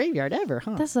first graveyard ever,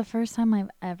 huh? That's the first time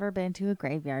I've ever been to a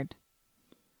graveyard.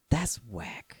 That's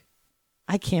whack.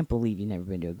 I can't believe you've never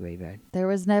been to a graveyard. There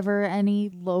was never any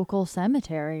local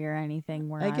cemetery or anything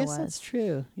where I guess was. that's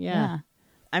true. Yeah.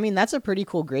 I mean, that's a pretty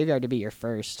cool graveyard to be your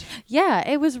first. Yeah,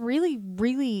 it was really,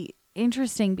 really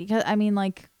interesting because,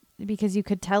 because you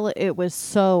could tell it was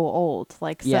so old.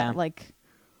 I don't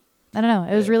know.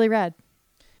 It was really rad.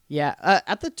 Yeah.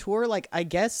 At the tour, I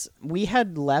guess we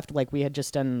had left, we had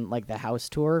just done, the house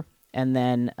tour. And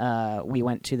then we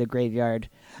went to the graveyard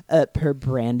per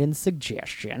Brandon's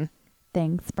suggestion.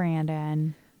 Thanks,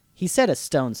 Brandon. He said a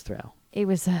stone's throw. It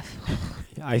was a...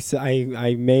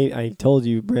 I told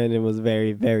you Brandon was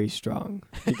very, very strong.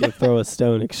 He could throw a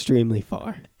stone extremely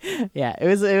far. Yeah, it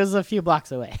was a few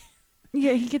blocks away.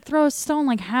 Yeah, he could throw a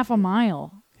stone half a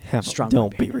mile.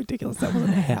 Don't be ridiculous. That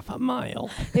wasn't half a mile.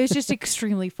 It was just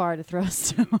extremely far to throw a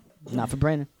stone. Not for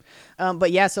Brandon.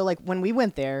 But yeah, so when we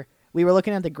went there, we were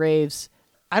looking at the graves.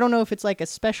 I don't know if it's a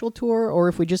special tour or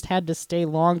if we just had to stay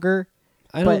longer.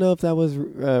 I don't know if that was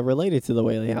related to the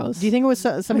Whaley House. Do you think it was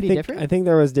somebody different? I think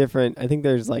there was different. I think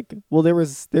there's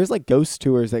there's ghost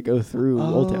tours that go through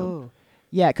Old Town.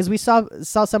 Yeah, because we saw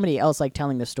somebody else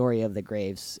telling the story of the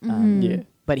graves. Yeah,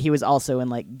 but he was also in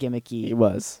gimmicky. He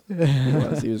was.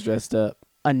 He was dressed up.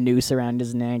 A noose around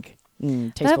his neck.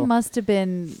 Tasteful. That must have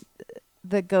been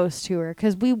the ghost tour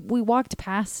because we walked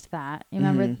past that. You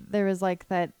remember there was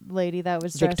that lady that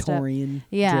was dressed Victorian up.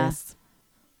 Yeah. dress.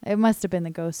 It must have been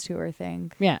the ghost tour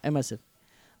thing. Yeah, it must have.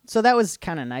 So that was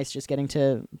kind of nice, just getting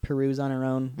to peruse on our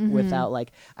own without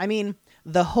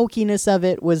the hokiness of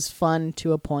it was fun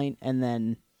to a point, and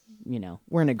then,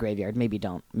 we're in a graveyard. Maybe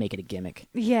don't make it a gimmick.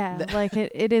 Yeah,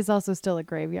 it is also still a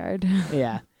graveyard.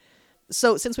 Yeah.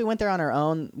 So since we went there on our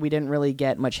own, we didn't really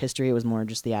get much history. It was more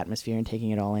just the atmosphere and taking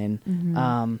it all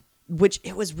in. Which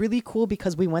it was really cool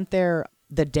because we went there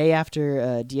the day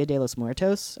after Dia de los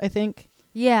Muertos, I think.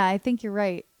 Yeah, I think you're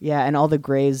right. Yeah, and all the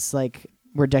graves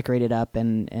were decorated up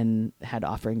and had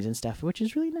offerings and stuff, which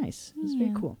is really nice. It was very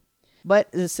Yeah. cool.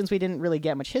 But since we didn't really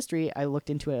get much history, I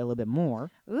looked into it a little bit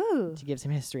more Ooh. to give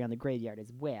some history on the graveyard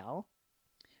as well.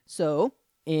 So,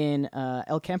 in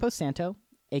El Campo Santo,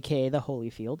 a.k.a. the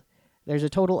Holy Field, there's a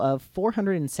total of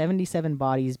 477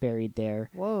 bodies buried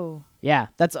there. Whoa. Yeah,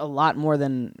 that's a lot more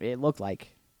than it looked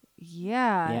like.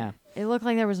 Yeah. Yeah. It looked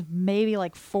like there was maybe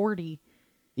like 40.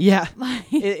 Yeah,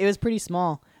 it was pretty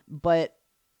small, but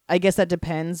I guess that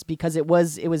depends because it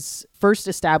was first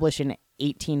established in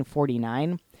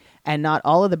 1849, and not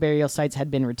all of the burial sites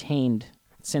had been retained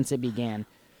since it began.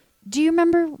 Do you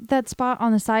remember that spot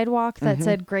on the sidewalk that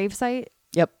said gravesite?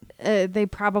 Yep. They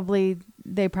probably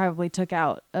took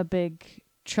out a big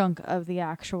chunk of the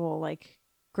actual like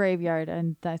graveyard,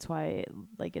 and that's why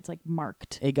it's like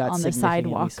marked It got on the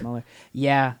significantly sidewalk. smaller.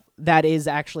 Yeah, that is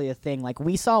actually a thing. Like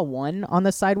we saw one on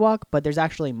the sidewalk, but there's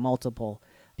actually multiple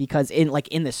because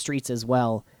in the streets as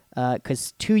well.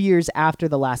 Because 2 years after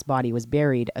the last body was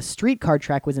buried, a streetcar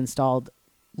track was installed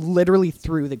literally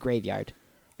through the graveyard,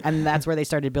 and that's where they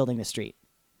started building the street.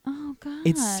 Oh god.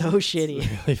 It's so shitty.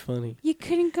 Really funny. You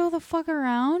couldn't go the fuck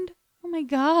around? Oh my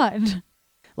god.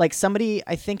 Like somebody,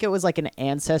 I think it was like an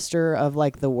ancestor of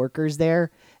like the workers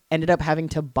there, ended up having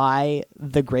to buy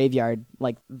the graveyard,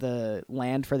 like the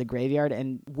land for the graveyard,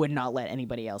 and would not let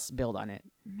anybody else build on it.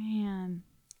 Man.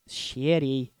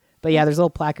 Shitty. But yeah, there's little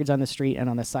placards on the street and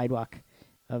on the sidewalk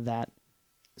of that.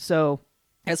 So,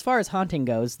 as far as haunting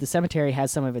goes, the cemetery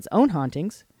has some of its own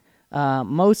hauntings,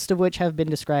 most of which have been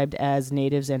described as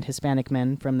natives and Hispanic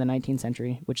men from the 19th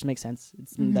century, which makes sense.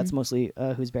 That's mostly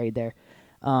who's buried there.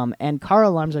 And car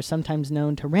alarms are sometimes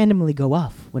known to randomly go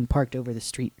off when parked over the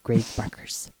street grave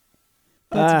markers.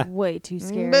 That's way too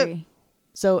scary.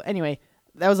 So anyway,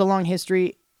 that was a long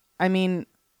history. I mean,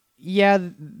 yeah,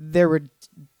 there were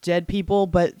dead people,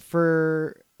 but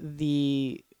for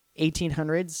the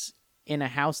 1800s in a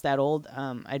house that old,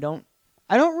 I don't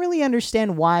really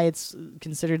understand why it's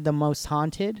considered the most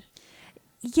haunted.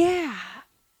 Yeah.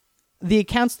 The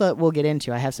accounts that we'll get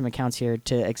into, I have some accounts here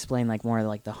to explain like more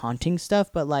like the haunting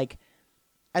stuff, but like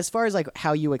as far as like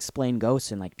how you explain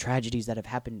ghosts and like tragedies that have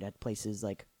happened at places,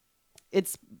 like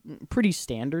it's pretty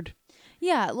standard.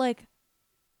 Yeah, like,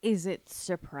 is it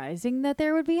surprising that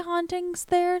there would be hauntings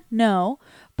there? No.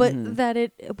 But that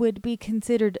it would be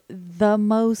considered the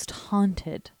most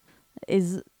haunted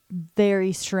is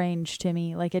very strange to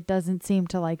me. Like, it doesn't seem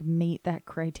to, like, meet that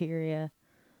criteria.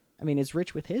 I mean, it's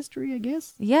rich with history, I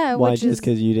guess. Yeah, Why, which just is...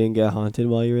 because you didn't get haunted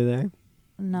while you were there?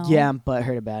 No. Yeah, I'm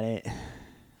butthurt about it.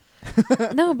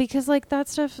 No, because, like, that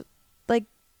stuff, like,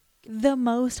 the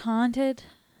most haunted...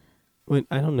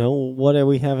 I don't know. What do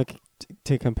we have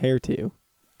to compare to?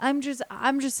 I'm just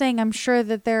saying I'm sure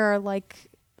that there are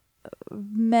like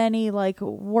many like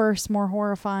worse, more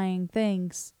horrifying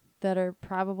things that are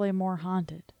probably more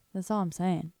haunted. That's all I'm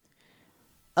saying.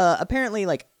 Apparently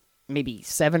like maybe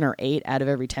 7 or 8 out of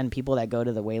every 10 people that go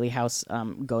to the Whaley House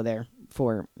go there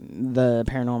for the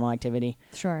paranormal activity.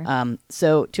 Sure.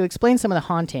 So to explain some of the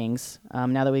hauntings,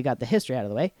 now that we got the history out of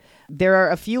the way, there are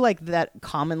a few like that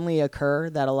commonly occur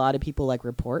that a lot of people like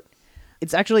report.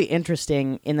 It's actually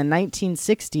interesting. In the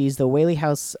 1960s, the Whaley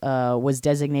House was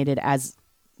designated as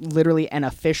literally an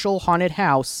official haunted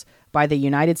house by the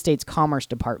United States Commerce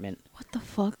Department. What the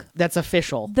fuck? That's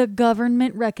official. The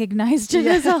government recognized it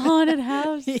as a haunted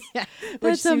house. Yeah, which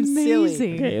That's seems amazing.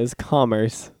 silly. Okay, it's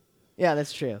commerce. Yeah,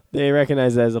 that's true. They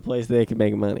recognize it as a place they can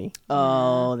make money.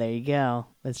 Oh, there you go.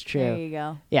 That's true. There you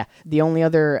go. Yeah, the only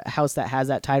other house that has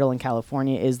that title in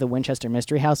California is the Winchester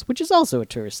Mystery House, which is also a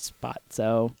tourist spot.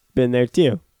 So, Been there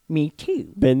too. me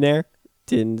too. Been there.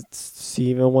 Didn't see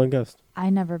even one ghost. I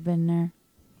never been there.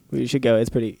 We should go. It's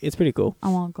pretty cool. I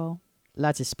won't go.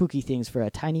 Lots of spooky things for a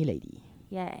tiny lady.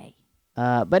 Yay.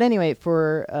 But anyway,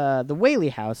 for the Whaley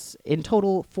House, in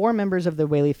total, 4 members of the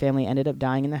Whaley family ended up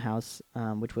dying in the house,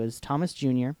 which was Thomas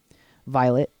Jr.,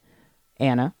 Violet,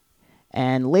 Anna,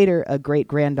 and later a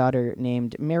great-granddaughter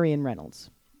named Marion Reynolds.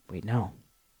 Wait, no.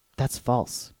 That's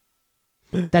false.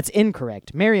 That's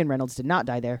incorrect. Marion Reynolds did not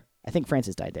die there. I think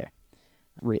Frances died there.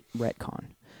 Retcon.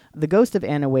 The ghost of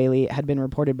Anna Whaley had been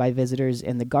reported by visitors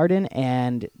in the garden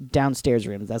and downstairs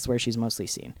rooms. That's where she's mostly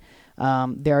seen.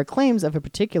 There are claims of a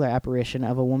particular apparition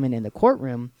of a woman in the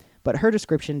courtroom, but her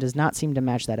description does not seem to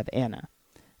match that of Anna.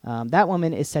 That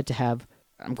woman is said to have,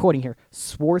 I'm quoting here,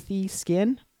 swarthy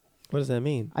skin. What does that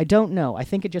mean? I don't know. I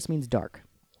think it just means dark.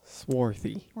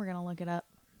 Swarthy. We're going to look it up.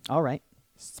 All right.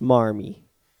 Smarmy.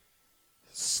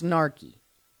 Snarky.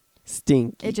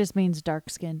 Stinky. It just means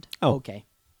dark-skinned. Oh. Okay.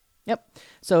 Yep.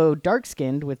 So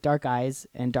dark-skinned with dark eyes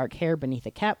and dark hair beneath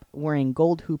a cap, wearing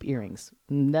gold hoop earrings.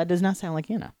 That does not sound like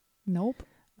Anna. Nope.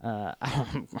 I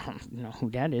don't know who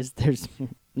that is. There's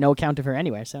no account of her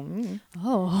anywhere. So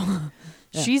Oh.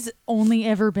 Yeah. She's only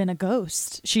ever been a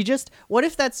ghost. she just. What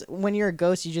if that's when you're a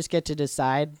ghost? You just get to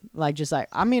decide. Like just like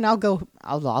I mean, I'll go.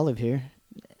 I'll live here.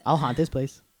 I'll haunt this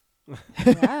place.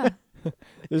 Yeah.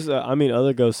 There's,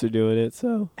 other ghosts are doing it,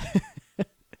 so. I'm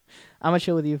gonna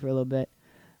chill with you for a little bit.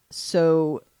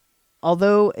 So,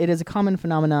 although it is a common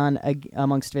phenomenon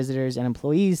amongst visitors and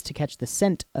employees to catch the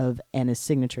scent of Anna's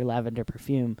signature lavender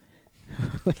perfume,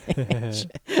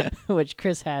 which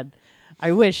Kris had,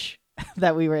 I wish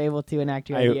that we were able to enact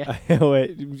your idea.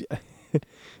 Wait.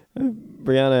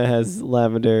 Brianna has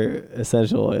lavender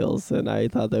essential oils, and I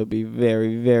thought that would be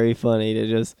very, very funny to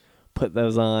just put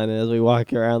those on as we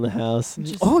walk around the house.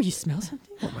 Oh, you smell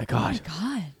something? Oh my god. Oh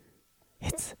my God.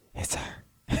 It's her.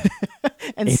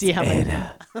 And It's see how many.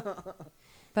 Anna.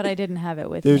 But I didn't have it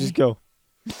with They me. would just go.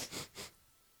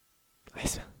 I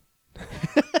smell.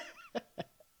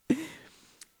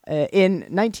 In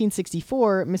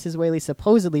 1964, Mrs. Whaley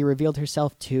supposedly revealed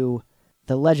herself to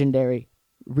the legendary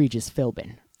Regis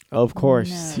Philbin. Of course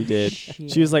No she did.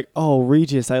 shit. She was like, "Oh,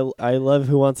 Regis, I love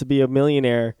Who Wants to Be a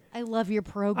Millionaire. I love your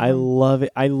program. I love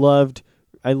it. I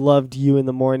loved You in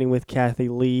the Morning with Kathy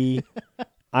Lee.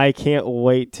 I can't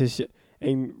wait to."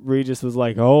 And Regis was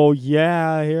like, "Oh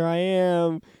yeah, here I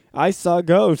am. I saw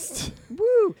Ghost."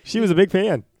 Woo! She was a big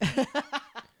fan.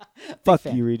 Fuck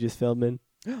fan. you, Regis Philbin.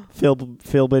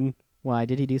 Philbin. Why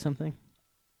did he do something?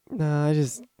 No, I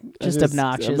just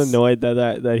obnoxious. I'm annoyed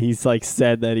that he's like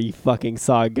said that he fucking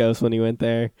saw a ghost when he went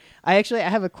there. I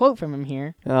have a quote from him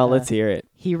here. Oh, let's hear it.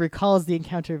 He recalls the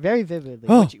encounter very vividly.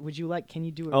 Oh. Would you like? Can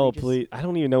you do it? Oh, Regis? please. I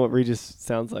don't even know what Regis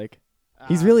sounds like.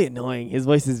 He's really annoying. His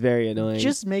voice is very annoying.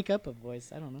 Just make up a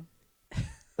voice. I don't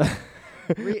know.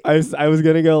 I was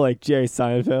gonna go like Jerry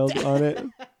Seinfeld on it.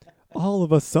 All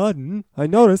of a sudden, I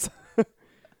notice.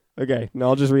 Okay, no,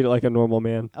 I'll just read it like a normal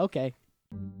man. Okay.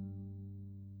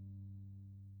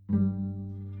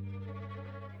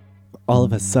 All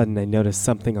of a sudden, I noticed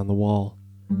something on the wall.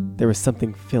 There was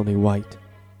something filmy white.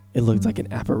 It looked like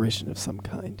an apparition of some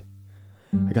kind.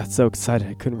 I got so excited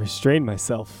I couldn't restrain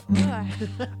myself.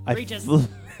 Regis.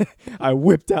 I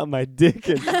whipped out my dick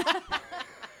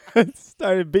and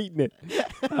started beating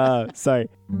it. Sorry.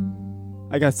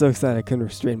 I got so excited I couldn't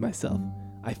restrain myself.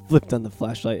 I flipped on the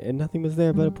flashlight and nothing was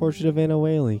there but a portrait of Anna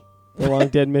Whaley, the long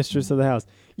dead mistress of the house.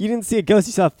 You didn't see a ghost,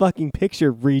 you saw a fucking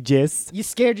picture, Regis. You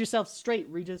scared yourself straight,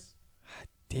 Regis.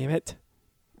 Damn it.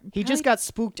 He just got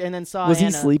spooked and then saw Was Anna.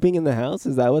 he sleeping in the house?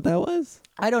 Is that what that was?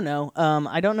 I don't know.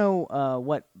 I don't know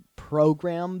what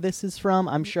program this is from.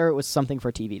 I'm sure it was something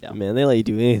for TV though. Man, they let you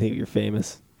do anything if you're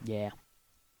famous. Yeah.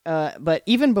 But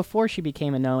even before she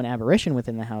became a known apparition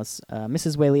within the house,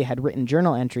 Mrs. Whaley had written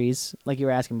journal entries, like you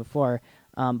were asking before.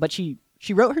 But she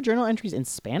wrote her journal entries in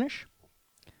Spanish.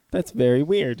 That's very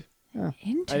weird. I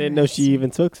didn't know she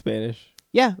even took Spanish.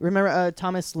 Yeah, remember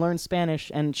Thomas learned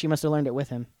Spanish, and she must have learned it with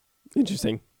him.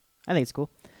 Interesting. I think it's cool.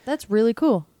 That's really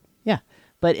cool. Yeah,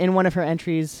 but in one of her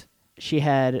entries, she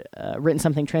had written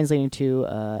something translating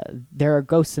to, there are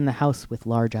ghosts in the house with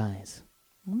large eyes.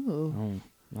 Ooh.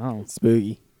 Oh.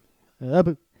 Spooky.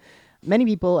 Many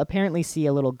people apparently see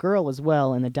a little girl as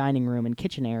well in the dining room and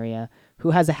kitchen area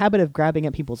who has a habit of grabbing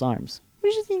at people's arms,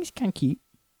 which I think is kind of cute.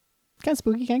 Kind of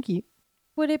spooky, kind of cute.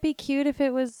 Would it be cute if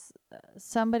it was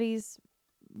somebody's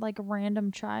like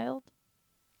random child?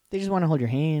 They just want to hold your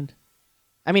hand.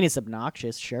 I mean, it's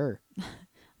obnoxious, sure.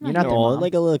 You're not their Oh, mom.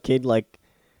 like a little kid, like,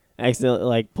 accidentally,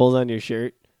 like, pulls on your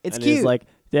shirt. It's and cute. is like,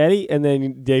 Daddy? And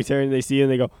then they turn, they see you,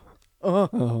 and they go,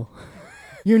 oh,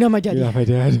 You're not my daddy. you're not my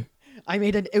dad. I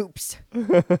made an oops.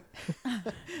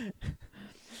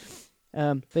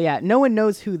 But yeah, no one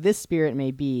knows who this spirit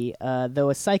may be, though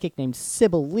a psychic named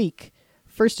Sybil Leek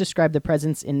first described the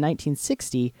presence in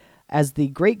 1960 as the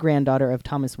great-granddaughter of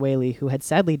Thomas Whaley, who had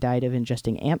sadly died of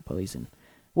ingesting ant poison.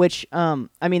 Which,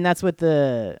 I mean, that's what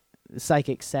the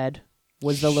psychic said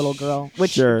was the little girl.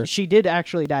 Which Sure. she did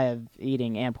actually die of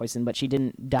eating ant poison, but she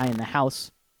didn't die in the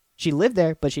house. She lived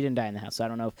there, but she didn't die in the house. So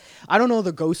I don't know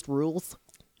the ghost rules.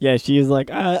 Yeah, she was like,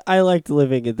 I liked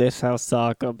living in this house, so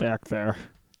I'll go back there.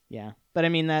 Yeah. But I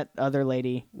mean, that other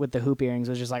lady with the hoop earrings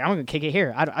was just like, I'm going to kick it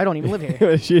here. I don't even live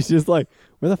here. She's just like,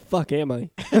 where the fuck am I?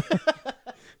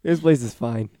 This place is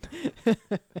fine.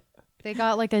 They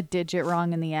got like a digit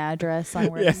wrong in the address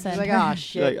on where Yeah. to send Like, her. oh, She's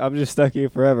shit. like, I'm just stuck here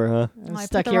forever, huh? I'm I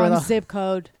stuck put the here with wrong all... zip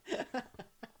code.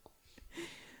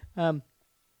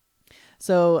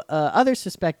 So others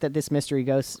suspect that this mystery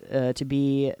ghost to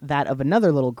be that of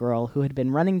another little girl who had been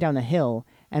running down the hill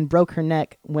and broke her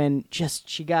neck when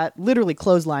she got literally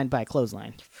clotheslined by a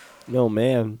clothesline. No,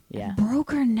 man. Yeah.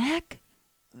 Broke her neck?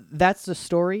 That's the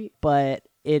story, but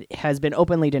it has been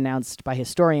openly denounced by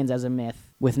historians as a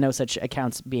myth, with no such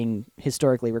accounts being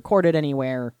historically recorded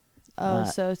anywhere.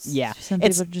 So yeah. some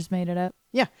people just made it up.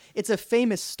 Yeah, it's a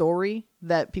famous story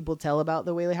that people tell about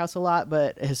the Whaley House a lot,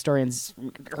 but historians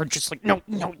are just like, no,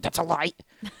 that's a lie.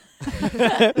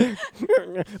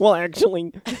 Well,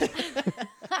 actually,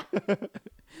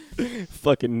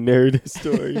 fucking nerd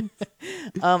story.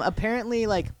 Apparently,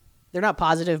 like, they're not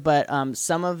positive, but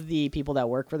some of the people that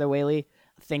work for the Whaley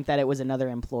think that it was another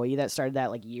employee that started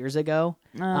that like years ago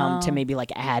to maybe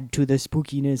like add to the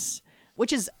spookiness,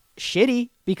 which is shitty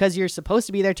because you're supposed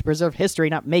to be there to preserve history,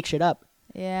 not make shit up.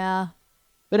 Yeah.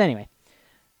 But anyway,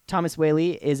 Thomas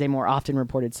Whaley is a more often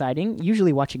reported sighting,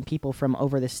 usually watching people from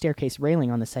over the staircase railing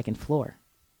on the second floor.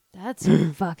 That's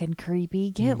fucking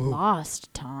creepy. Get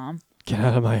lost, Tom. Get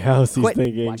out of my house, he's Quit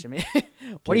thinking. watching me.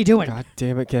 What are you doing? God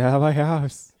damn it, get out of my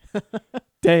house.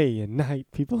 Day and night,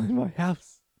 people in my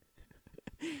house.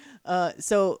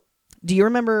 So, do you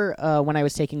remember when I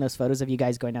was taking those photos of you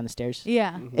guys going down the stairs?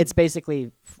 Yeah. It's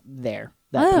basically there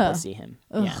that people see him.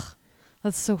 Ugh. Yeah.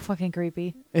 That's so fucking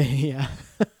creepy. Yeah.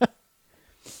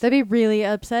 That'd be really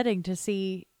upsetting to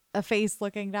see a face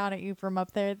looking down at you from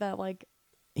up there that like...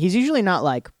 He's usually not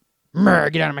like,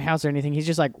 get out of my house or anything. He's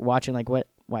just like watching like, what,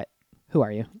 who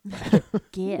are you?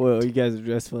 Get. Whoa, you guys are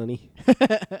dressed funny.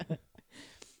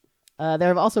 There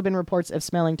have also been reports of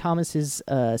smelling Thomas's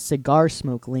cigar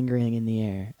smoke lingering in the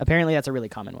air. Apparently that's a really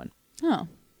common one. Oh.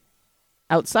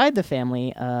 Outside the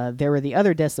family, there were the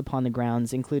other deaths upon the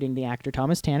grounds, including the actor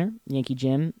Thomas Tanner, Yankee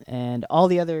Jim, and all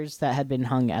the others that had been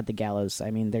hung at the gallows.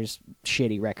 I mean, there's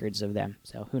shitty records of them,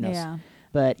 so who knows? Yeah.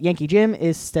 But Yankee Jim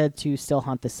is said to still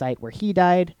haunt the site where he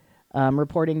died,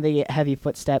 reporting the heavy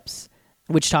footsteps,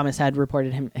 which Thomas had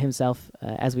reported himself,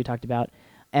 as we talked about.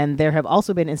 And there have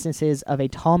also been instances of a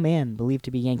tall man believed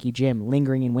to be Yankee Jim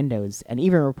lingering in windows, and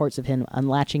even reports of him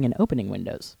unlatching and opening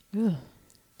windows. Ugh.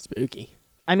 Spooky.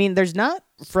 I mean, there's not,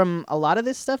 from a lot of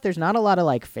this stuff, there's not a lot of,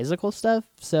 like, physical stuff,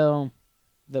 so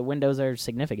the windows are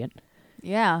significant.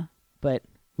 Yeah. But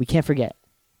we can't forget,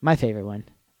 my favorite one,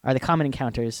 are the common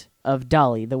encounters of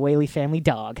Dolly, the Whaley family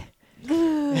dog.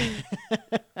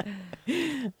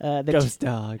 Ghost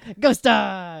dog. Ghost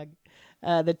dog!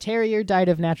 The terrier died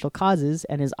of natural causes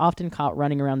and is often caught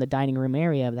running around the dining room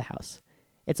area of the house.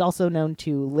 It's also known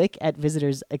to lick at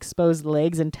visitors' exposed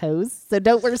legs and toes, so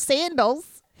don't wear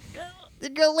sandals.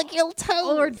 Go lick your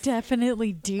toes. Or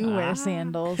definitely do wear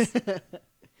sandals.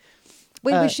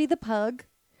 Wait, was she the pug?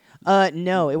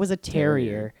 No, it was a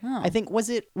terrier. Oh. I think was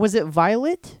it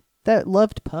Violet that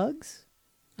loved pugs?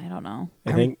 I don't know.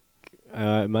 I think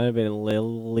it might have been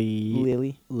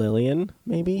Lillian,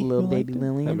 maybe? Little who baby liked it?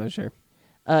 Lillian? I'm not sure.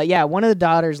 Yeah, one of the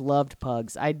daughters loved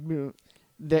pugs.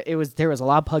 There was a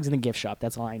lot of pugs in the gift shop.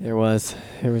 That's all I know.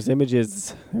 There was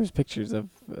images, there was pictures of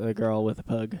a girl with a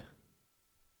pug.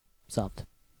 Solved.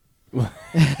 Not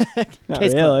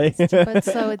Case really. But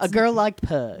so it's A girl liked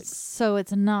pugs. So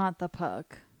it's not the pug.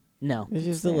 No. It's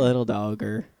just a little dog,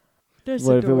 or That's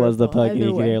what if it was the adorable. pug and you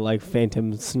Either could way. hear like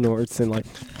phantom snorts and like...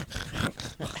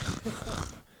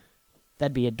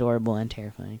 That'd be adorable and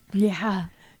terrifying. Yeah.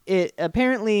 It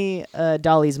apparently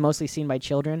Dolly's mostly seen by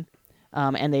children,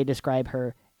 and they describe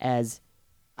her as,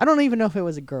 I don't even know if it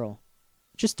was a girl,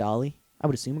 just Dolly. I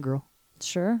would assume a girl.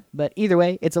 Sure. But either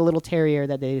way, it's a little terrier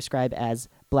that they describe as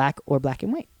black or black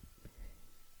and white.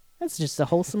 That's just a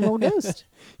wholesome little ghost.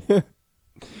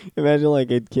 Imagine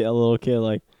like a little kid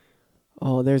like,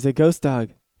 oh, there's a ghost dog.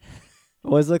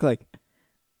 What does it look like?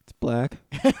 It's black.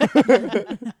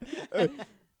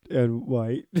 And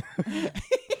white.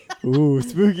 Ooh,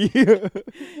 spooky.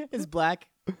 It's black.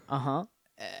 Uh-huh.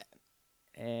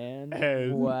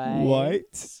 And white.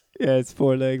 white. Yeah, it's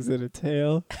 4 legs and a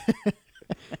tail.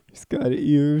 It's got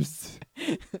ears.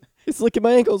 It's licking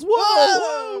my ankles.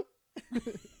 Whoa!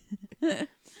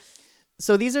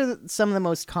 So these are some of the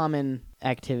most common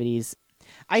activities.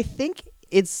 I think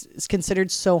it's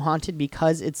considered so haunted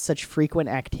because it's such frequent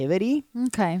activity.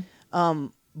 Okay.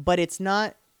 But it's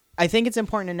not. I think it's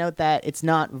important to note that it's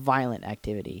not violent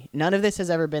activity. None of this has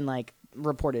ever been like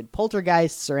reported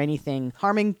poltergeists or anything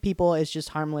harming people. It's just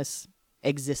harmless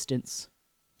existence.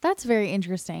 That's very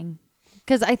interesting.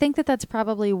 Because I think that's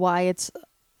probably why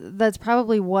that's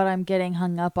probably what I'm getting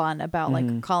hung up on about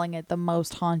like calling it the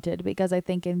most haunted, because I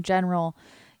think in general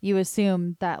you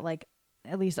assume that, like,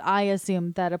 at least I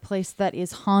assume that a place that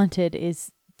is haunted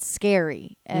is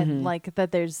scary and like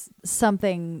that there's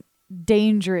something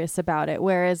dangerous about it,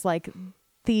 whereas like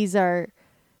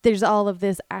there's all of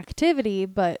this activity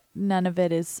but none of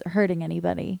it is hurting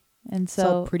anybody. And It's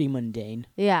all pretty mundane.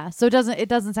 yeah, so it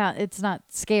doesn't sound, it's not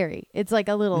scary. It's like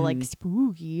a little like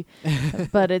spooky,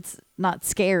 but it's not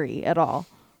scary at all.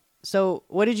 So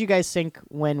what did you guys think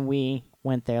when we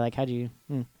went there? Like, how'd you?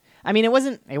 I mean, it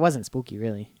wasn't spooky,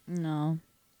 really. No.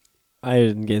 I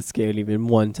didn't get scared even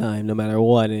one time, no matter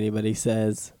what anybody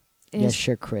says. Yes,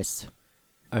 sure, Kris.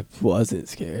 I wasn't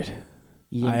scared.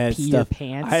 You I had pee stuff. your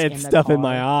pants. I had in the stuff in car?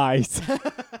 my eyes.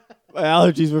 My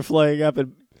allergies were flaring up,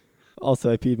 and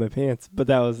also I peed my pants. But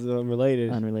that was unrelated.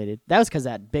 Unrelated. That was because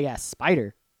that big ass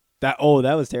spider. That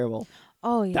was terrible.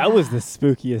 Oh yeah. That was the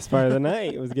spookiest part of the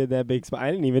night. Was getting that big spider.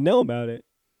 I didn't even know about it.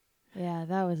 Yeah,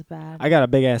 that was bad. I got a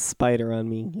big ass spider on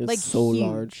me. It was Like, so huge.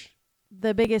 large.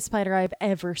 The biggest spider I've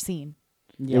ever seen.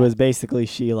 Yeah. It was basically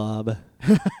Shelob.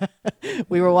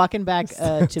 We were walking back to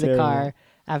the Terrible. car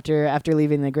after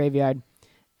leaving the graveyard,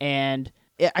 and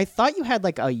I thought you had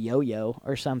like a yo-yo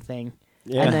or something.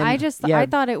 Yeah. And then- I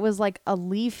thought it was like a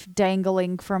leaf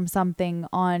dangling from something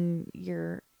on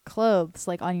your clothes,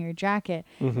 like on your jacket.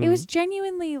 Mhm. It was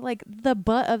genuinely like the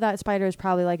butt of that spider is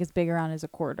probably like as big around as a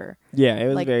quarter. Yeah, it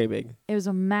was like- very big. It was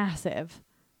a massive.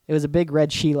 It was a big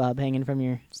red shelob hanging from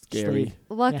your Scary. sleeve.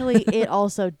 Luckily, it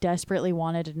also desperately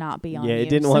wanted to not be on Yeah, you. it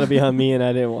didn't want to be on me, and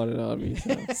I didn't want it on me.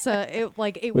 So So it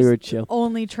we was were chill.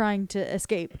 only trying to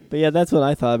escape. But yeah, that's what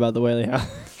I thought about the Whaley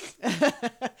House.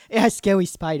 It has scary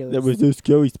spiders. There was no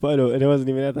scary spider, and it wasn't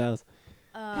even at the house.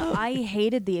 I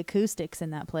hated the acoustics in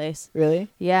that place. Really?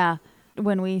 Yeah.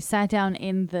 When we sat down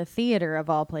in the theater of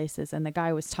all places and the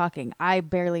guy was talking, I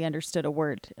barely understood a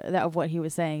word of what he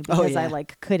was saying because I yeah.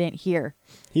 couldn't hear.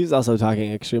 He was also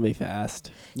talking extremely fast.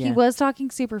 Yeah. He was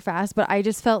talking super fast, but I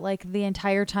just felt like the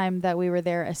entire time that we were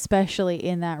there, especially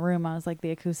in that room, I was like,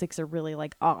 the acoustics are really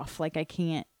like off. Like I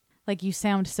can't, like you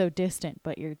sound so distant,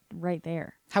 but you're right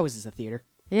there. How is this a theater?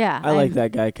 Yeah. I like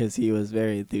that guy because he was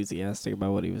very enthusiastic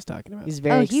about what he was talking about. He's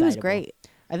very. he was excitable. great.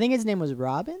 I think his name was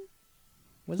Robin.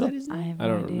 Was that his name? have I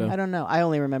no don't idea. know. I don't know. I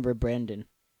only remember Brandon.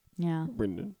 Yeah.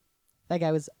 Brendan. That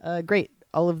guy was great.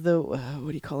 All of the what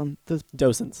do you call them? The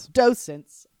Docents.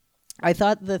 docents. I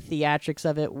thought the theatrics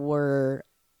of it were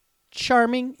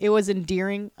charming. It was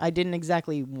endearing. I didn't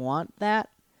exactly want that,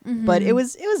 but it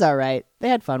was all right. They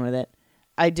had fun with it.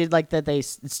 I did like that they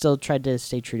still tried to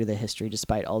stay true to the history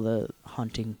despite all the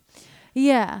haunting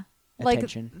Yeah.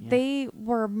 attention. Like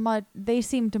Yeah. they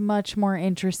seemed much more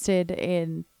interested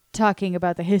in talking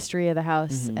about the history of the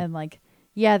house and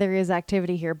yeah, there is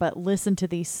activity here, but listen to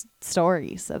these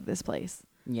stories of this place.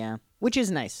 Yeah, which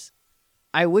is nice.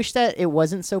 I wish that it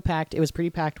wasn't so packed. It was pretty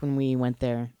packed when we went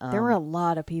there. There were a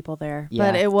lot of people there,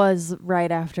 yeah. but it was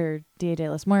right after Dia de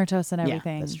los Muertos and Yeah,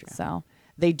 everything. that's true. So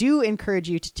They do encourage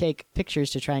you to take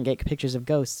pictures to try and get pictures of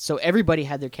ghosts. So everybody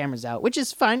had their cameras out, which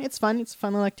is fine. It's fun. It's a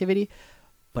fun little activity.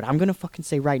 But I'm going to fucking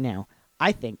say right now,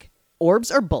 I think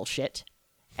orbs are bullshit.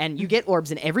 And you get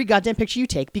orbs in every goddamn picture you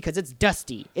take because it's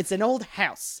dusty. It's an old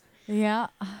house. yeah,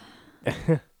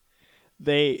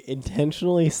 They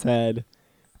intentionally said,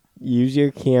 use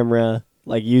your camera,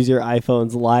 use your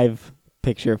iPhone's live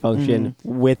picture function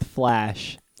with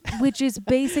flash. which is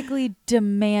basically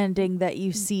demanding that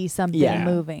you see something Yeah.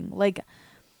 moving. Like,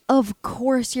 of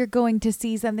course you're going to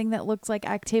see something that looks like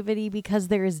activity because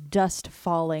there is dust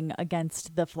falling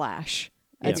against the flash.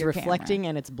 of It's your reflecting camera.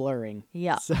 and it's blurring.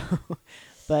 Yeah. So,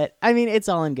 but I mean, it's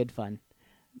all in good fun.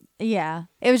 Yeah.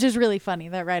 It was just really funny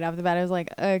that right off the bat I was like,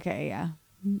 okay, yeah.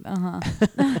 Uh-huh.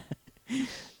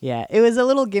 Yeah, it was a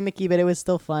little gimmicky, but it was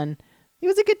still fun. It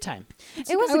was a good time.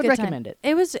 It was I a would good recommend time.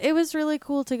 it. It was really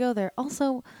cool to go there.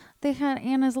 Also, they had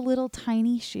Anna's little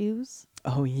tiny shoes.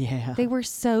 Oh yeah, They were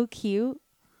so cute.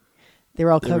 they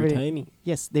were all They were covered. tiny.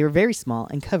 Yes, they were very small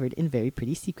and covered in very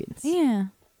pretty sequins. Yeah.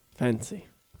 Fancy.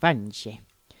 Fancy.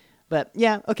 But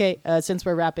yeah, okay. Since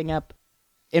we're wrapping up,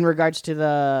 in regards to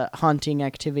the haunting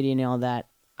activity and all that,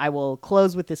 I will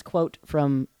close with this quote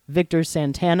from Victor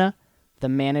Santana, the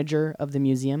manager of the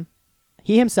museum.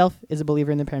 He himself is a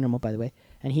believer in the paranormal, by the way,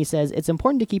 and he says, "It's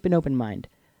important to keep an open mind.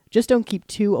 Just don't keep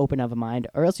too open of a mind,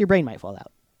 or else your brain might fall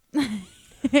out."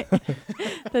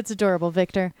 That's adorable,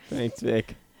 Victor. Thanks,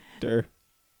 Vic. Durr.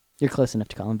 You're close enough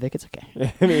to call him Vic. It's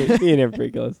okay. I mean, me and him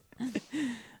pretty close.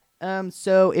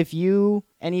 So if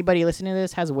anybody listening to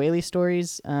this has Whaley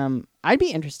stories, I'd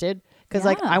be interested because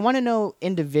Yeah. I want to know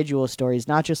individual stories,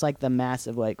 not just the mass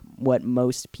of what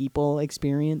most people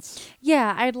experience.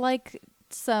 Yeah, I'd like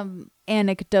some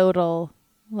anecdotal,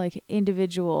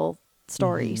 individual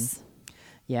stories.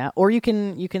 Yeah, or you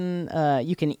can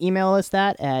email us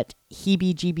that at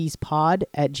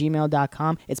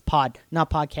heebiejeebiespod@gmail.com. It's pod, not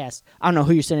podcast. I don't know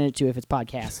who you're sending it to if it's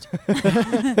podcast.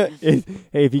 Hey,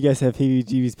 if you guys have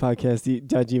heebie-jeebies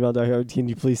podcast.gmail.com, can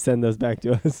you please send those back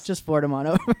to us? Just forward them on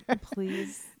over.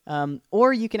 Please.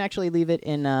 Or you can actually leave it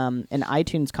in an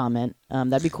iTunes comment.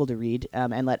 That'd be cool to read,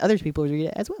 and let other people read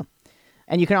it as well.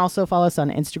 And you can also follow us on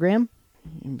Instagram.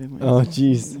 Oh,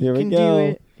 jeez. Here we can go. Do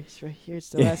it. It's right here.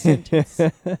 It's the last sentence.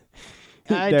 I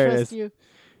There it trust is. you.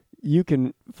 You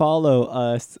can follow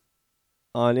us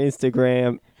on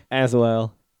Instagram as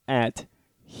well at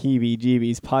Heebie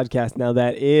Jeebies Podcast. Now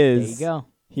that There is you go.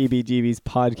 Heebie Jeebies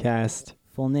Podcast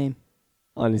Full name.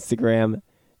 on Instagram,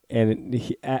 and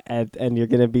you're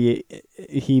gonna be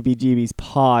Heebie Jeebies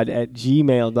Pod at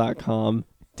gmail.com.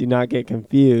 Do not get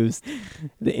confused.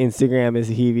 The Instagram is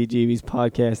Heebie Jeebies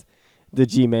Podcast. The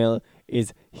Gmail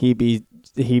is Heebie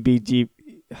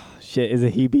shit. Is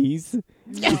it Heebies?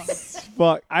 No.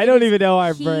 Fuck. I don't even know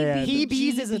our brand.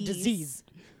 Heebies is a disease.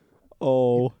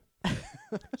 Oh.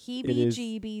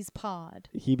 Heebie-jeebies pod.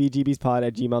 HeebieJeebiesPod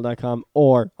at gmail.com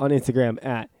or on Instagram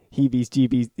at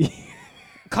HeebiesJeebies.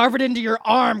 Carve it into your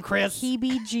arm, Kris.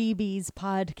 Heebie-jeebies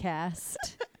podcast.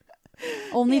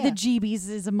 Only the jeebies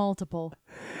is a multiple.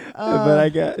 But I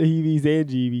got Heebies and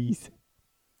Jeebies.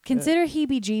 Consider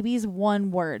heebie-jeebies one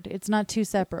word. It's not two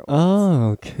separate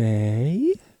words.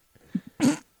 Okay.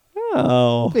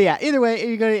 Oh. But yeah, either way, if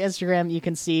you go to Instagram, you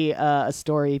can see a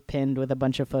story pinned with a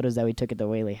bunch of photos that we took at the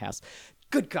Whaley House.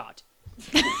 Good God.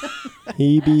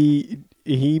 Heebies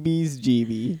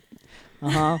Jeebie.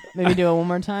 Maybe do it one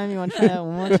more time. You want to try that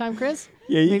one more time, Kris?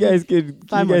 Yeah, you Maybe guys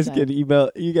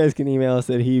can email us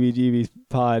at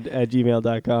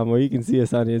heebiejeebiespod@gmail.com, or you can see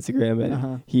us on Instagram at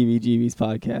Heebie-jeebies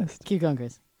Podcast. Keep going,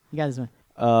 Kris. You got this one.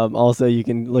 Also, you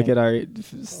can look at our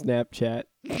Snapchat.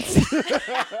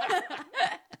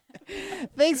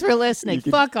 Thanks for listening. You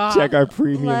can Fuck off. Check our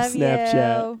premium Love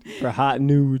Snapchat you. for hot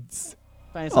nudes.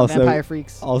 Find us on Also- Vampire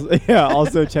Freaks.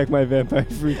 Also check my Vampire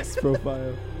Freaks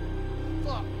profile.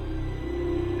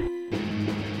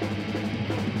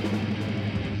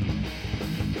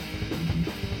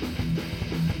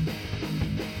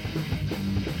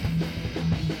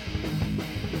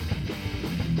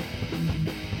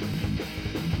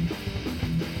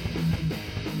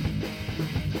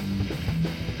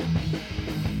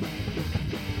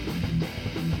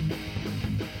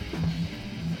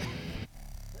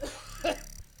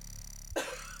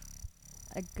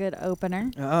 A good opener.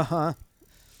 Uh-huh.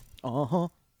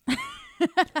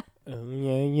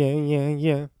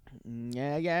 Yeah.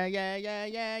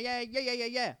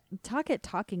 Yeah. Talk at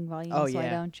talking volume, Oh, why yeah.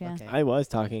 don't you? Okay. I was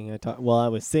talking. I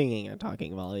was singing at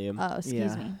talking volume. Oh,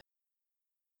 excuse Yeah.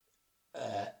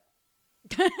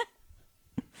 me.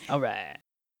 All right.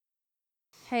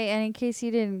 Hey, and in case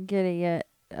you didn't get it yet,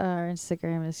 our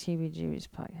Instagram is Heebie-jeebies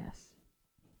podcast.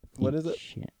 What is it?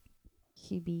 Shit.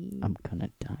 Heebie. I'm gonna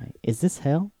die. Is this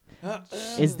hell?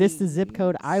 Is this the zip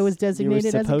code I was designated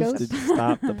you were as a supposed ghost? to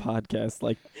stop the podcast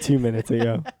like 2 minutes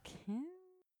ago.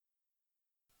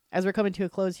 As we're coming to a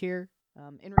close here,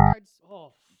 in regards,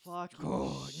 Fuck.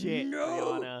 Shit,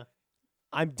 Brianna.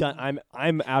 I'm done.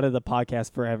 I'm out of the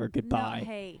podcast forever. Goodbye. No,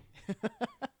 hey.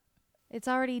 It's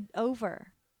already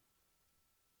over.